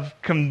matter of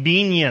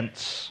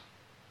convenience.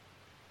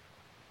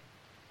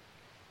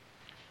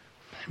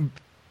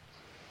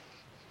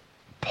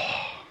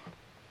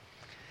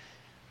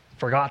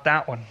 Forgot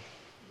that one.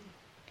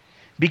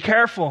 Be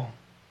careful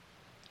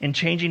in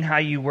changing how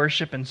you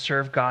worship and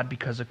serve God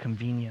because of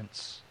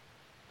convenience.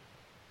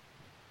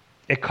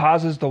 It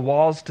causes the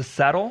walls to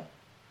settle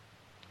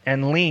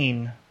and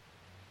lean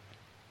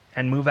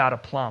and move out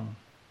of plumb.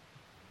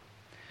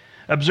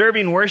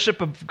 Observing worship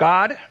of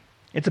God,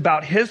 it's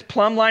about His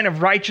plumb line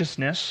of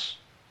righteousness,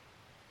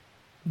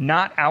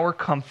 not our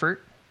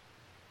comfort,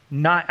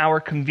 not our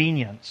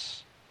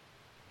convenience.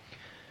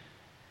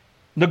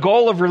 The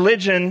goal of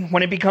religion,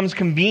 when it becomes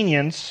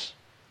convenience,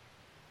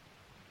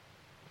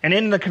 and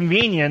in the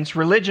convenience,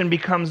 religion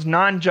becomes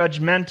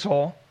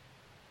non-judgmental,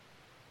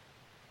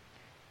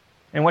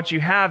 and what you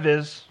have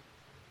is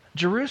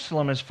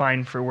Jerusalem is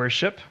fine for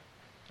worship,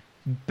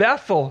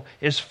 Bethel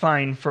is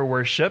fine for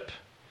worship,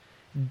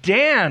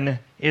 Dan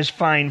is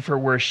fine for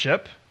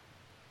worship.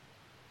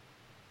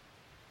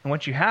 And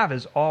what you have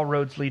is all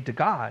roads lead to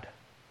God.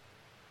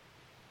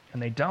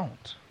 And they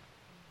don't.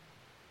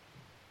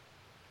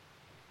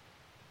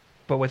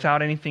 But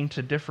without anything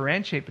to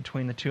differentiate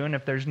between the two, and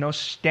if there's no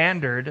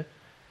standard,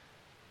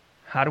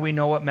 how do we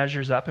know what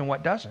measures up and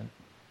what doesn't?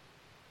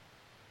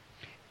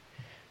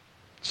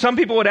 Some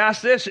people would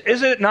ask this,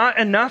 is it not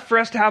enough for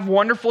us to have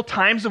wonderful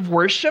times of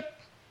worship?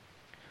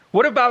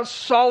 What about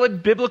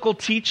solid biblical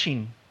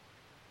teaching?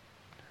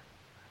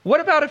 What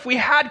about if we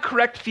had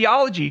correct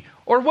theology?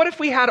 Or what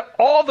if we had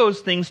all those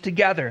things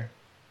together?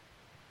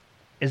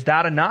 Is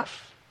that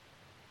enough?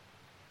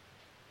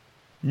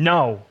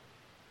 No.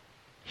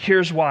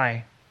 Here's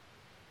why.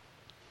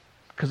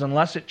 Because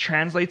unless it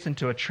translates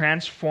into a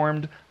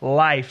transformed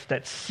life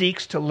that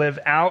seeks to live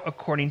out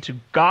according to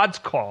God's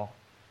call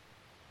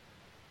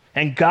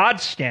and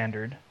God's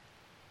standard,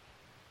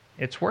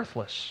 it's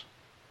worthless.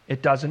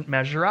 It doesn't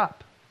measure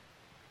up.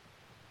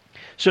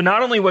 So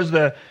not only was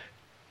the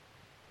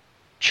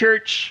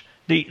church,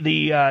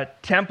 the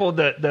temple,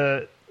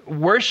 the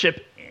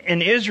worship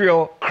in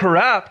Israel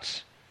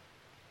corrupt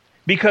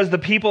because the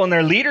people and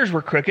their leaders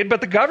were crooked,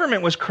 but the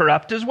government was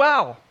corrupt as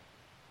well.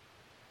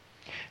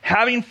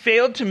 Having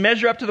failed to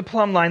measure up to the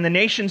plumb line, the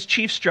nation's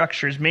chief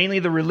structures, mainly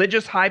the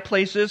religious high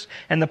places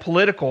and the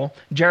political,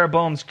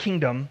 Jeroboam's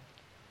kingdom,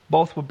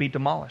 both would be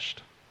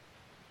demolished.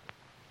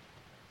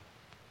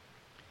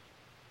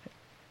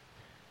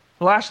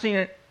 The last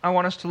thing I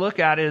want us to look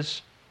at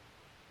is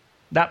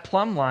that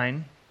plumb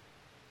line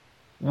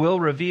will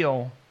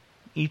reveal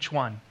each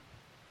one.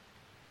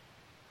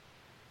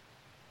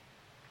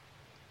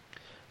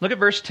 Look at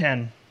verse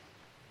 10.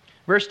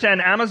 Verse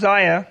 10,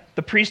 Amaziah,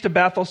 the priest of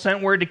Bethel,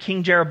 sent word to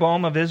King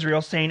Jeroboam of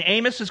Israel, saying,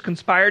 Amos has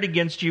conspired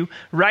against you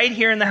right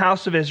here in the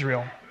house of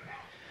Israel.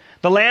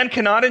 The land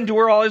cannot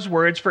endure all his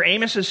words, for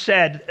Amos has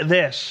said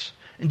this,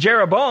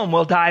 Jeroboam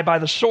will die by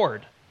the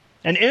sword,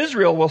 and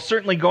Israel will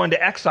certainly go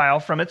into exile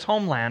from its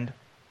homeland.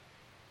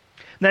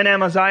 Then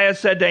Amaziah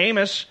said to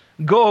Amos,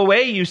 Go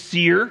away, you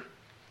seer.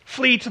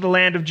 Flee to the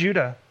land of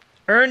Judah.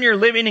 Earn your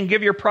living and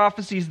give your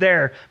prophecies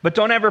there, but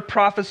don't ever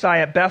prophesy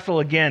at Bethel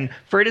again,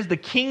 for it is the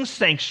king's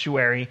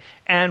sanctuary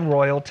and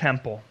royal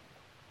temple.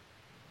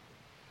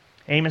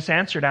 Amos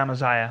answered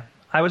Amaziah,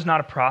 I was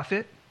not a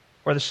prophet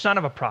or the son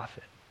of a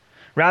prophet.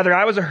 Rather,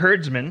 I was a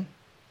herdsman,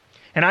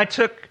 and I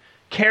took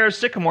care of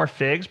sycamore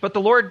figs, but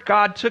the Lord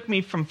God took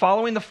me from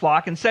following the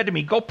flock and said to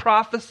me, Go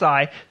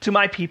prophesy to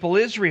my people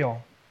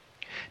Israel.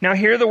 Now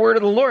hear the word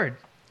of the Lord.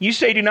 You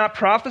say, do not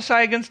prophesy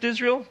against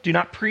Israel. Do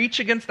not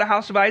preach against the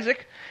house of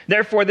Isaac.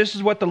 Therefore, this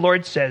is what the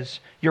Lord says.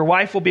 Your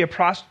wife will be a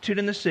prostitute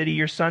in the city.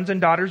 Your sons and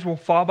daughters will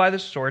fall by the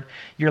sword.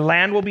 Your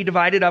land will be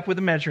divided up with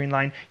a measuring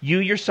line. You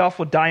yourself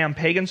will die on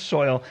pagan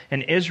soil,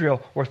 and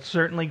Israel will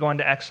certainly go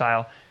into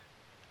exile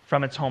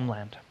from its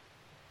homeland.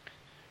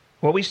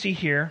 What we see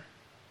here,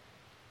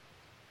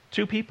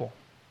 two people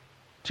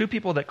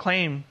that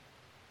claim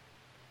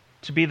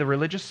to be the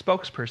religious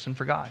spokesperson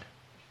for God.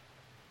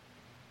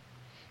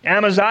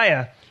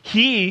 Amaziah,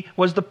 he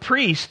was the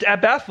priest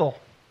at Bethel.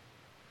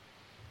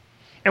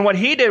 And what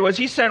he did was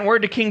he sent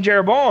word to King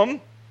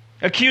Jeroboam,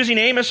 accusing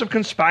Amos of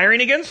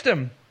conspiring against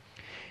him.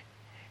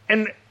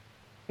 And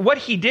what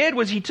he did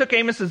was he took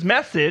Amos's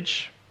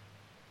message,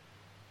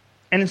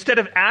 and instead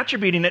of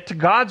attributing it to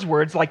God's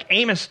words like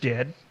Amos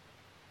did,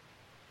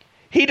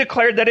 he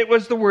declared that it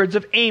was the words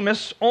of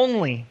Amos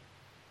only,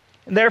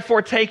 and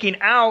therefore taking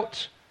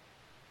out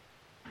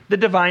the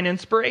divine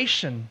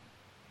inspiration.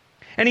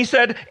 And he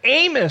said,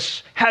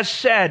 Amos has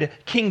said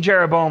King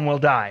Jeroboam will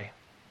die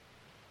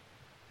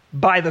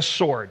by the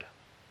sword.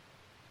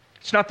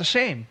 It's not the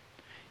same.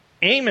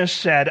 Amos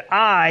said,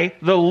 I,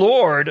 the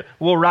Lord,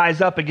 will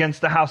rise up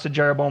against the house of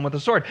Jeroboam with a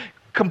sword.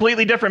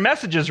 Completely different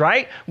messages,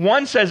 right?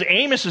 One says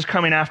Amos is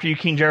coming after you,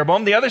 King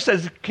Jeroboam. The other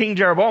says, King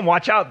Jeroboam,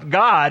 watch out,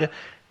 God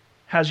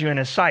has you in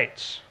his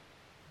sights.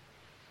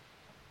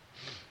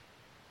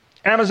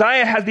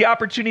 Amaziah has the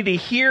opportunity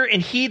to hear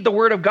and heed the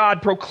word of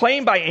God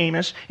proclaimed by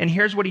Amos, and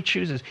here's what he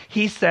chooses.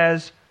 He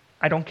says,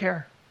 I don't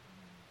care.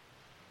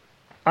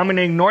 I'm going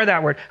to ignore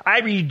that word. I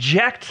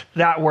reject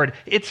that word.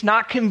 It's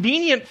not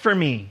convenient for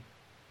me.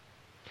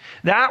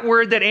 That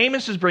word that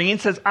Amos is bringing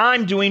says,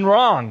 I'm doing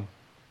wrong.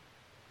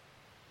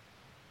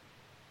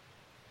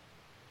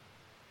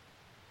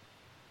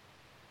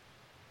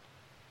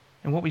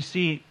 And what we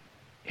see,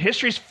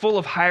 history's full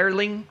of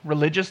hireling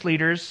religious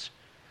leaders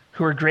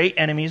who are great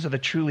enemies of the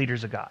true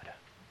leaders of God.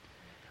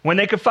 When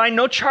they could find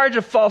no charge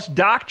of false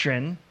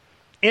doctrine,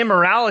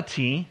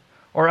 immorality,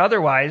 or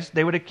otherwise,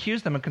 they would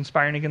accuse them of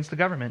conspiring against the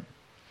government.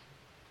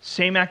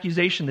 Same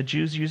accusation the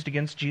Jews used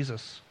against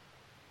Jesus.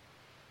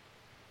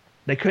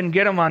 They couldn't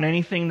get him on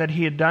anything that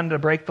he had done to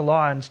break the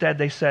law. Instead,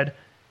 they said,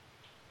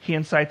 he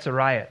incites a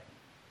riot.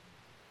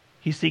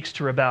 He seeks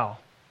to rebel.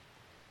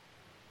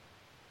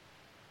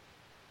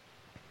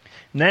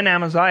 And then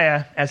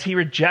Amaziah, as he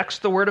rejects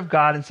the word of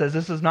God and says,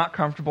 this is not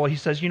comfortable, he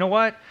says, you know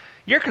what?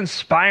 You're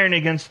conspiring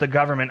against the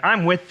government.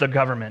 I'm with the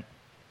government.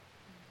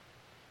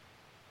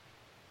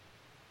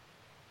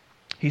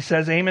 He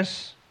says,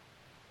 Amos,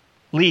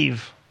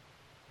 leave.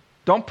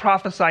 Don't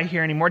prophesy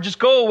here anymore. Just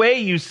go away,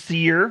 you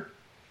seer.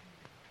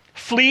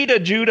 Flee to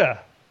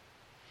Judah.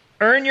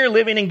 Earn your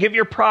living and give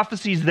your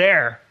prophecies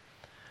there.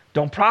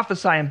 Don't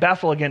prophesy in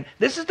Bethel again.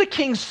 This is the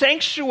king's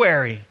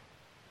sanctuary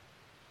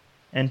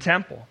and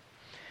temple.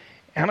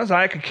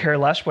 Amaziah could care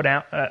less what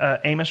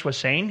Amos was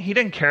saying. He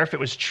didn't care if it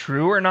was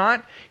true or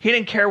not. He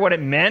didn't care what it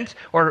meant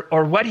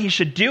or what he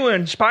should do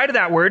in spite of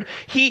that word.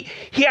 He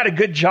had a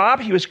good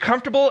job. He was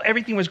comfortable.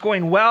 Everything was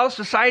going well.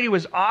 Society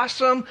was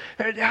awesome.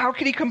 How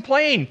could he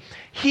complain?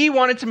 He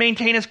wanted to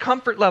maintain his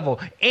comfort level.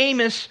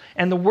 Amos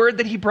and the word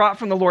that he brought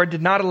from the Lord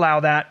did not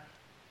allow that.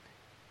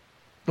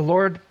 The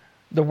word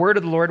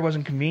of the Lord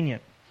wasn't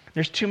convenient.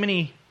 There's too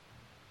many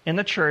in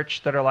the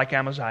church that are like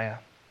Amaziah.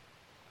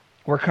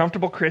 We're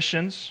comfortable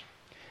Christians,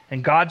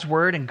 and God's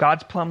word and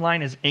God's plumb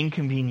line is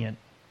inconvenient.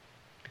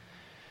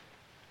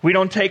 We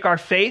don't take our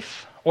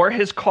faith or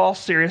his call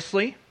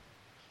seriously.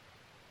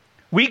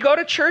 We go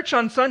to church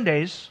on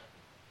Sundays.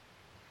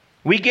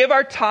 We give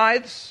our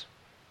tithes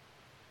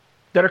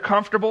that are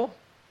comfortable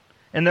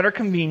and that are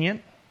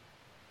convenient,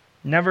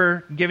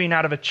 never giving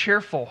out of a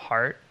cheerful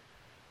heart,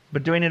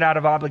 but doing it out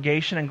of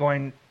obligation and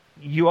going,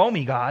 you owe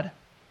me, God.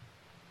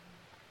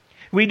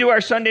 We do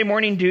our Sunday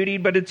morning duty,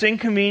 but it's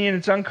inconvenient,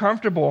 it's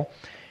uncomfortable.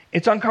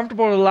 It's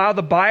uncomfortable to allow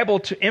the Bible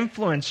to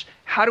influence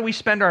how do we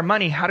spend our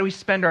money, how do we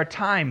spend our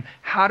time,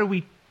 how do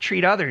we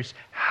treat others,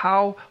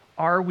 how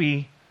are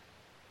we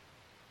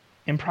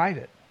in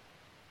private.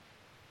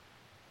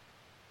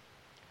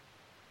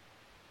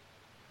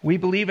 We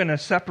believe in a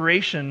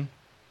separation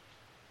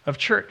of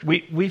church.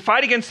 We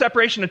fight against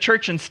separation of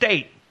church and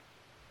state.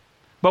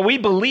 But we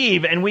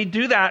believe, and we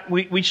do that,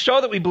 we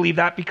show that we believe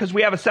that because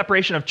we have a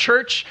separation of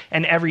church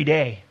and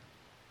everyday.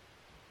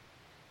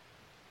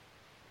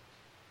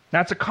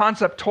 That's a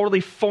concept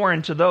totally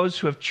foreign to those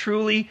who have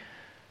truly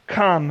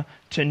come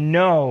to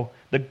know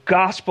the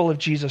gospel of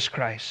Jesus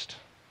Christ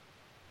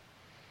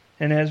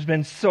and has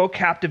been so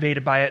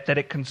captivated by it that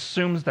it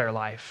consumes their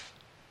life.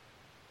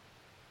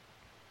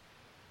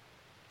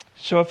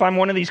 So if I'm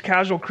one of these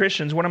casual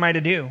Christians, what am I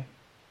to do?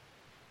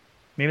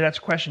 Maybe that's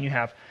a question you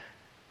have.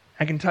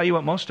 I can tell you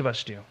what most of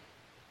us do.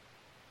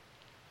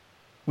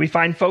 We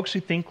find folks who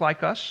think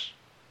like us.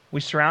 We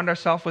surround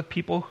ourselves with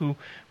people who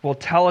will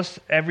tell us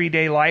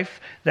everyday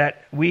life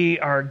that we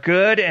are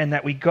good and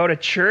that we go to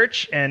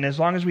church, and as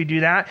long as we do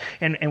that,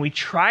 and we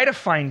try to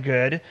find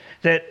good,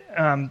 that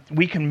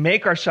we can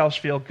make ourselves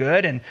feel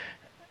good, and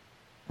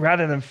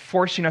rather than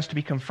forcing us to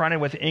be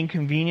confronted with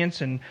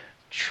inconvenience and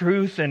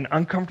truth and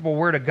uncomfortable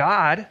word of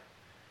God.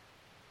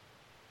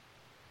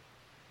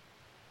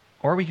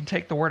 Or we can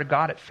take the word of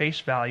God at face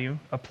value,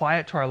 apply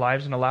it to our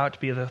lives, and allow it to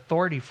be the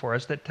authority for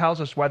us that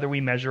tells us whether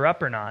we measure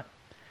up or not.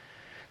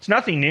 It's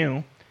nothing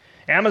new.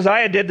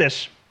 Amaziah did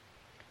this.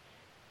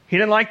 He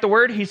didn't like the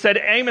word. He said,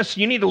 Amos,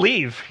 you need to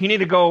leave. You need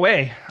to go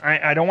away.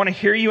 I don't want to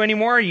hear you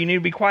anymore. You need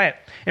to be quiet.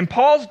 In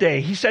Paul's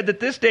day, he said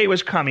that this day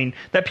was coming,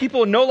 that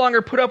people would no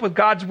longer put up with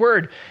God's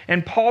word.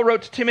 And Paul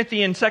wrote to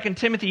Timothy in 2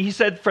 Timothy, he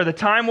said, for the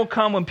time will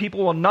come when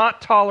people will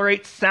not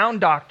tolerate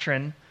sound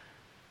doctrine,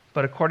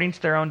 but according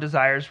to their own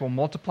desires will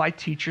multiply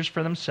teachers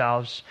for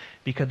themselves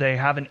because they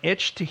have an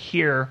itch to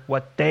hear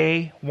what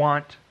they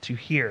want to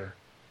hear.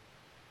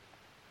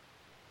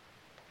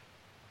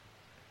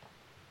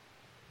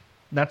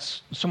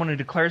 That's someone who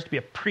declares to be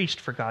a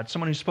priest for God,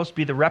 someone who's supposed to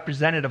be the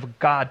representative of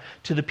God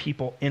to the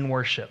people in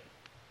worship.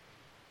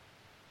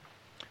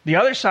 The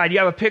other side, you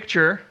have a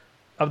picture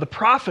of the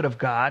prophet of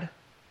God,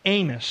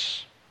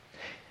 Amos.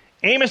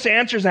 Amos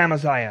answers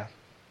Amaziah.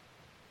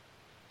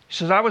 He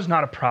says, I was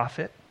not a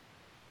prophet.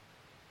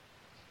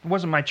 It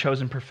wasn't my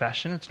chosen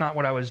profession. It's not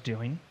what I was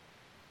doing.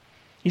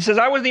 He says,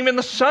 I wasn't even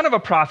the son of a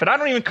prophet. I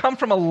don't even come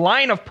from a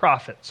line of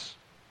prophets.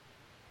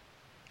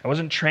 I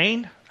wasn't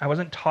trained. I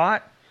wasn't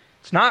taught.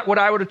 It's not what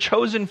I would have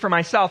chosen for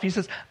myself. He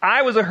says,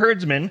 I was a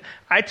herdsman.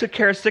 I took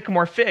care of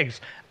sycamore figs.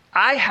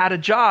 I had a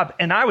job,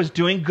 and I was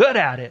doing good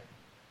at it.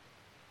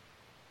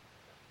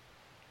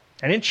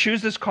 I didn't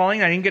choose this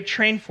calling. I didn't get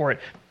trained for it.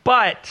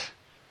 But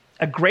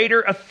a greater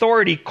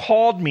authority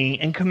called me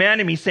and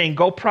commanded me, saying,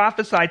 go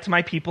prophesy to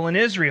my people in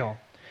Israel.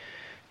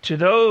 To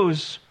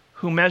those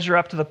who measure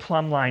up to the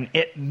plumb line,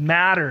 it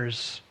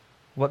matters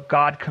what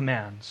God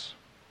commands.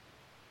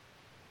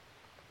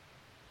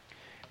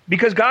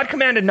 Because God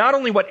commanded not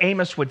only what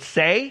Amos would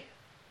say,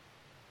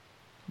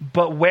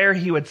 but where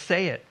he would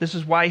say it. This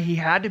is why he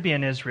had to be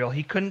in Israel.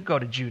 He couldn't go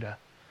to Judah.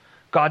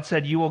 God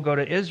said, you will go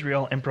to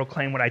Israel and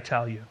proclaim what I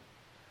tell you.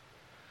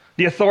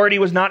 The authority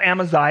was not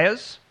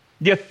Amaziah's.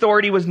 The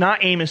authority was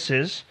not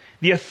Amos's.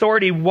 The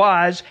authority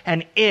was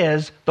and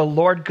is the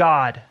Lord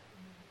God.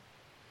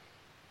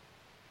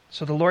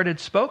 So the Lord had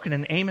spoken,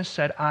 and Amos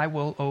said, I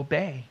will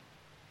obey.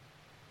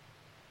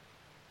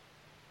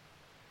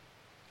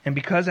 And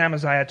because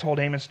Amaziah told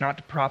Amos not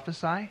to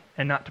prophesy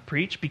and not to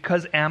preach,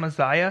 because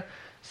Amaziah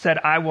said,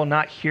 I will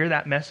not hear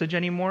that message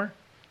anymore,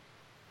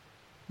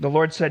 the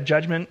Lord said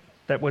judgment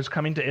that was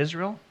coming to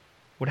Israel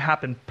would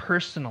happen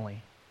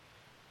personally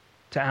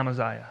to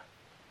Amaziah.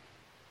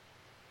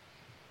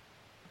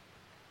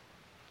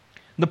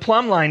 The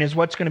plumb line is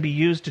what's going to be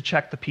used to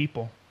check the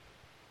people.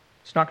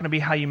 It's not going to be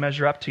how you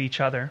measure up to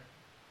each other.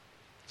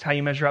 It's how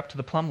you measure up to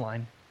the plumb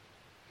line.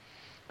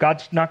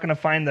 God's not going to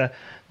find the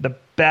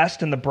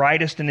best and the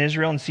brightest in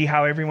Israel and see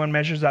how everyone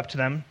measures up to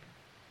them.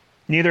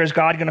 Neither is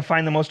God going to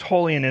find the most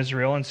holy in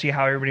Israel and see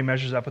how everybody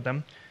measures up with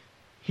them.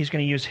 He's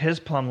going to use his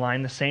plumb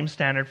line, the same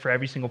standard for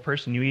every single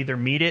person. You either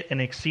meet it and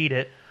exceed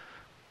it,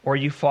 or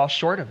you fall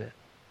short of it.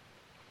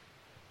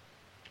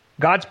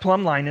 God's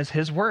plumb line is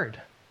his word.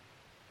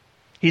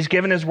 He's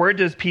given his word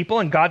to his people,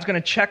 and God's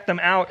going to check them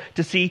out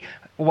to see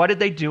what did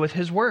they do with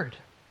his word.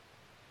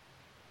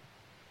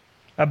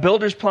 A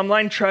builder's plumb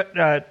line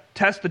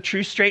tests the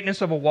true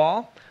straightness of a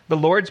wall. The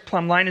Lord's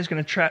plumb line is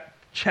going to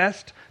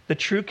test the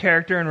true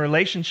character and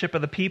relationship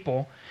of the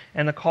people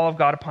and the call of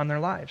God upon their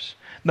lives.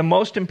 The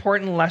most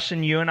important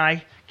lesson you and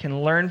I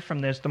can learn from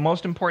this, the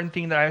most important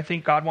thing that I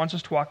think God wants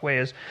us to walk away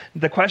is,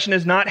 the question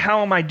is not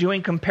how am I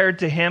doing compared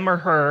to him or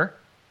her?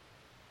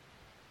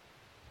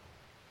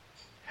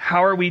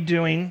 How are we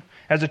doing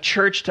as a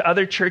church to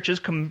other churches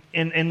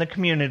in the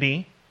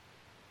community?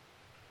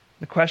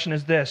 The question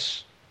is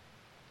this: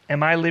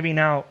 am I living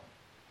out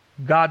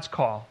God's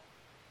call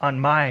on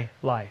my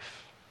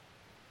life?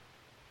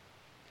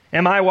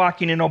 Am I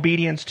walking in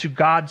obedience to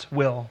God's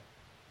will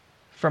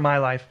for my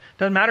life?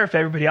 Doesn't matter if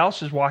everybody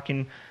else is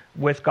walking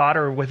with God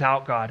or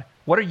without God.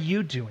 What are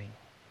you doing?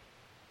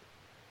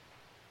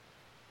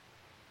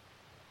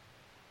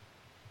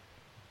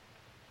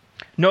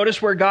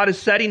 Notice where God is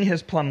setting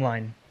his plumb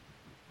line.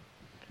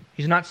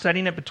 He's not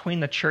setting it between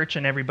the church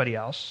and everybody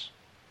else.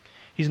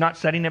 He's not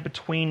setting it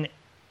between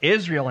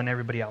Israel and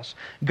everybody else.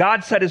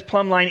 God set his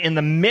plumb line in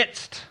the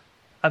midst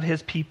of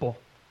his people.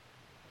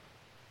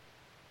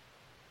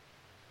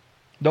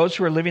 Those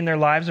who are living their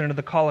lives under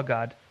the call of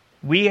God.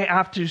 We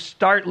have to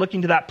start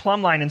looking to that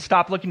plumb line and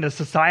stop looking to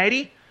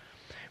society.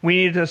 We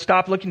need to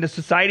stop looking to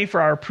society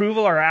for our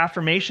approval, our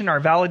affirmation, our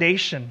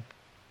validation.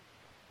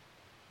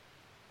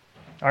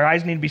 Our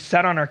eyes need to be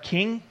set on our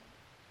King,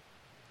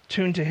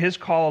 tuned to his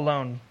call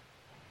alone.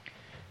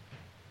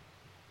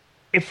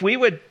 If we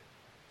would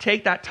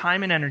take that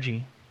time and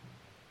energy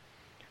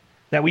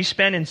that we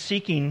spend in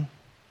seeking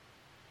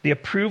the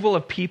approval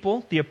of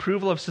people, the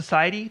approval of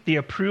society, the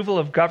approval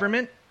of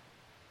government,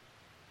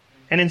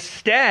 and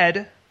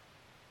instead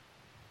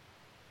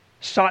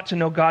sought to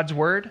know God's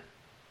word,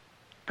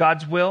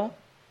 God's will,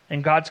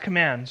 and God's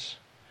commands,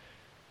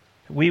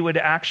 we would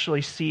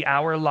actually see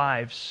our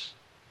lives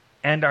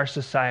and our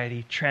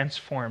society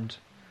transformed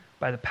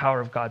by the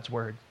power of God's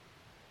word.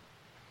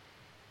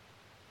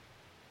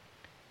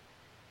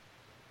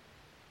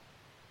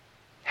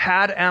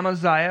 had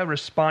Amaziah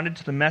responded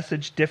to the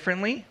message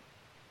differently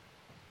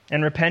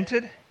and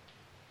repented,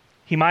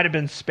 he might have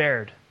been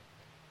spared.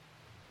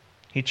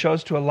 He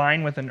chose to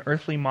align with an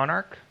earthly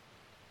monarch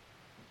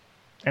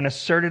and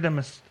asserted him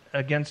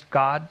against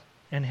God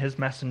and his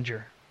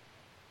messenger.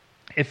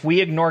 If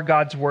we ignore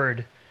God's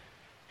word,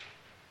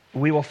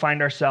 we will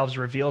find ourselves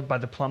revealed by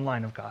the plumb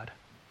line of God.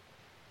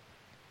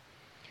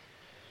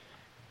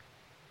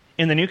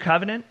 In the new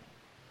covenant,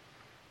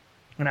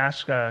 I'm going to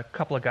ask a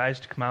couple of guys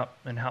to come out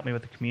and help me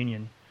with the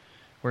communion.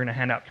 We're going to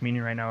hand out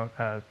communion right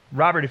now.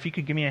 Robert, if you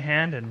could give me a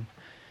hand,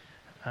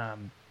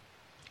 and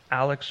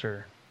Alex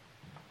or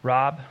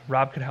Rob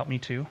could help me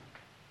too.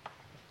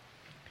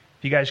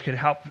 If you guys could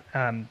help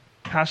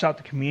pass out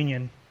the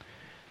communion.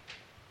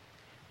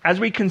 As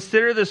we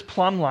consider this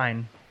plumb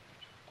line,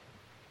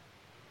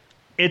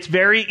 it's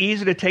very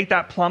easy to take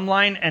that plumb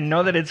line and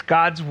know that it's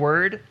God's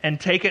word and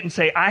take it and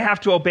say, I have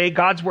to obey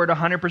God's word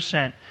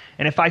 100%.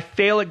 And if I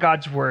fail at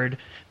God's word,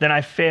 then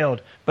I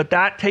failed. But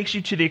that takes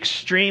you to the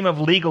extreme of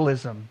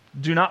legalism.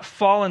 Do not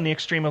fall in the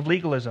extreme of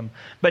legalism.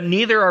 But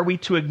neither are we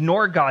to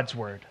ignore God's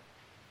word.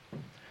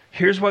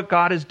 Here's what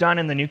God has done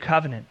in the new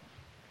covenant.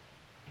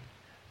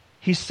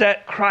 He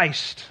set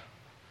Christ,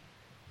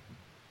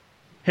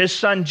 his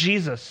son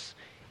Jesus,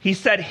 he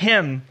set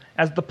him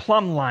as the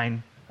plumb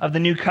line of the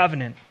new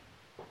covenant.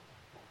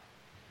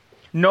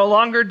 No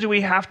longer do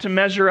we have to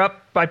measure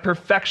up by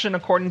perfection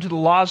according to the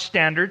law's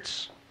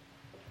standards,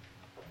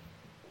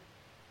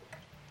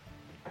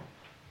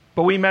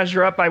 but we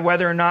measure up by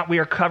whether or not we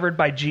are covered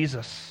by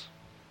Jesus.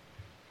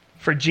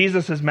 For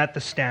Jesus has met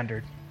the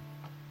standard.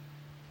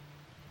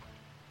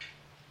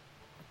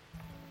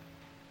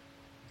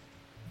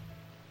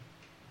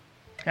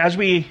 As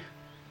we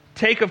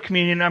take of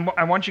communion,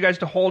 I want you guys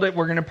to hold it.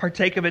 We're going to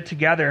partake of it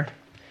together.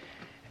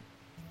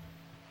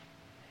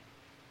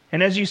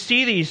 And as you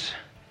see these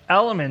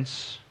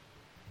elements,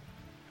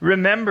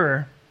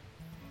 remember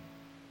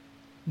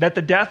that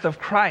the death of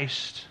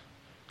Christ,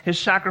 his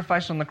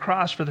sacrifice on the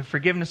cross for the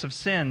forgiveness of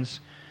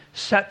sins,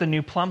 set the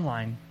new plumb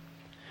line.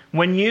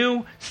 When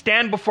you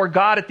stand before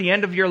God at the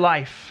end of your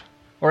life,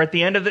 or at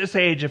the end of this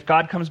age, if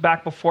God comes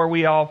back before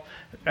we all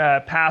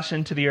pass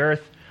into the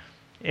earth,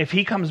 if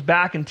he comes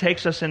back and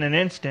takes us in an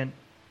instant,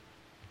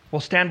 we'll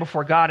stand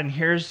before God, and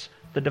here's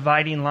the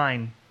dividing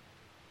line.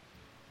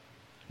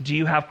 Do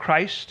you have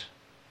Christ?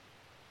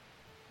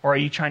 Or are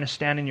you trying to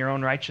stand in your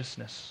own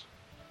righteousness?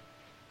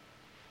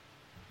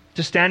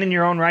 To stand in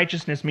your own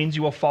righteousness means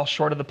you will fall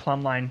short of the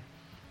plumb line.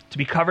 To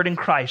be covered in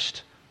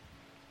Christ,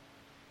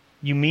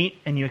 you meet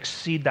and you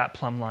exceed that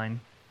plumb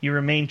line. You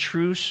remain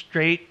true,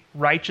 straight,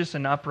 righteous,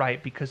 and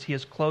upright because he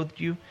has clothed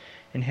you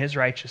in his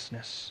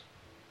righteousness.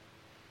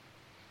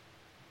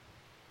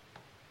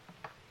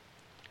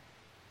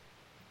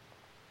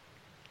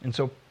 And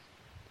so,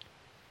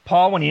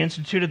 Paul, when he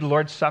instituted the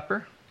Lord's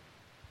Supper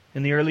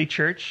in the early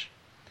church,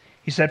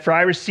 he said, "For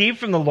I received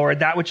from the Lord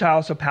that which I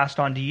also passed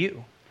on to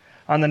you.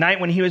 On the night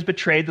when he was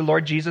betrayed, the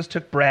Lord Jesus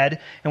took bread,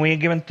 and when he had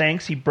given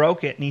thanks, he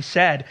broke it, and he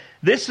said,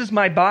 'This is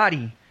my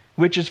body,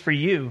 which is for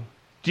you.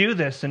 Do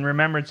this in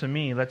remembrance of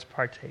me.'" Let's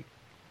partake.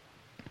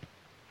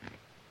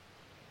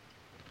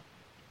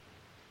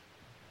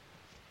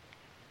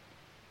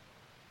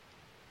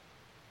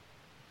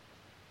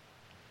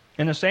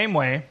 In the same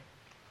way,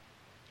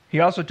 he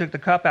also took the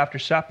cup after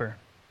supper.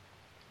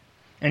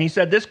 And he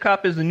said, "This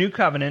cup is the new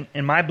covenant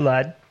in my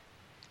blood.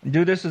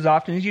 Do this as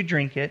often as you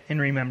drink it in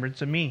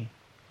remembrance of me."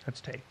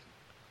 Let's take.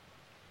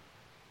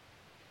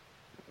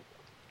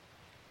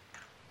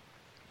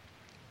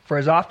 "For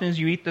as often as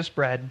you eat this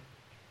bread,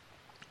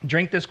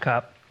 drink this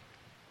cup,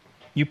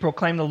 you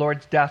proclaim the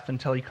Lord's death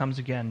until he comes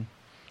again."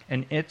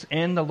 And it's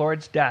in the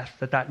Lord's death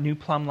that new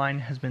plumb line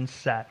has been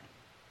set.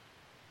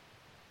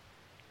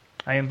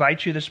 I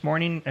invite you this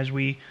morning, as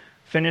we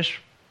finish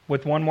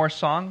with one more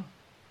song,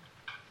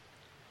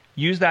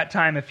 use that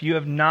time. If you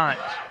have not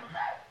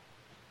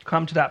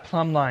come to that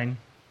plumb line,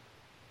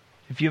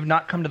 if you have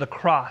not come to the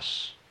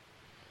cross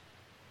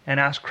and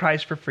asked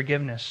Christ for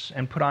forgiveness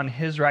and put on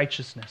his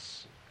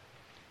righteousness,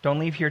 don't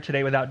leave here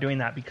today without doing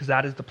that, because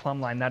that is the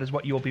plumb line. That is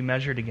what you will be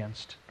measured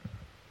against.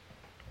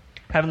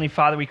 Heavenly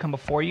Father, we come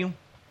before you.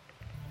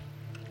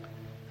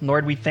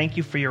 Lord, we thank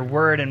you for your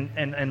word.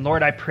 And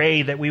Lord, I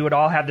pray that we would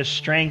all have the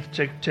strength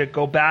to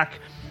go back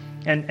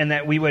and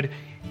that we would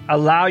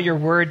allow your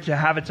word to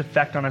have its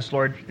effect on us,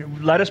 Lord.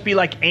 Let us be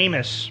like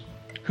Amos,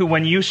 who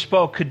when you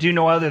spoke could do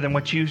no other than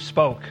what you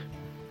spoke.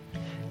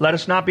 Let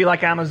us not be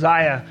like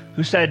Amaziah,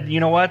 who said, "You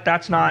know what?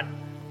 That's not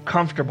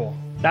comfortable.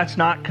 That's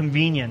not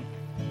convenient.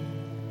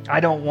 I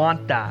don't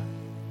want that."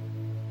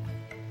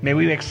 May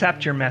we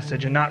accept your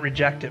message and not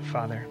reject it,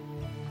 Father.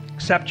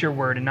 Accept your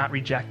word and not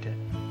reject it.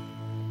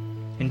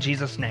 In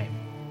Jesus' name,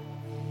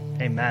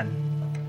 amen.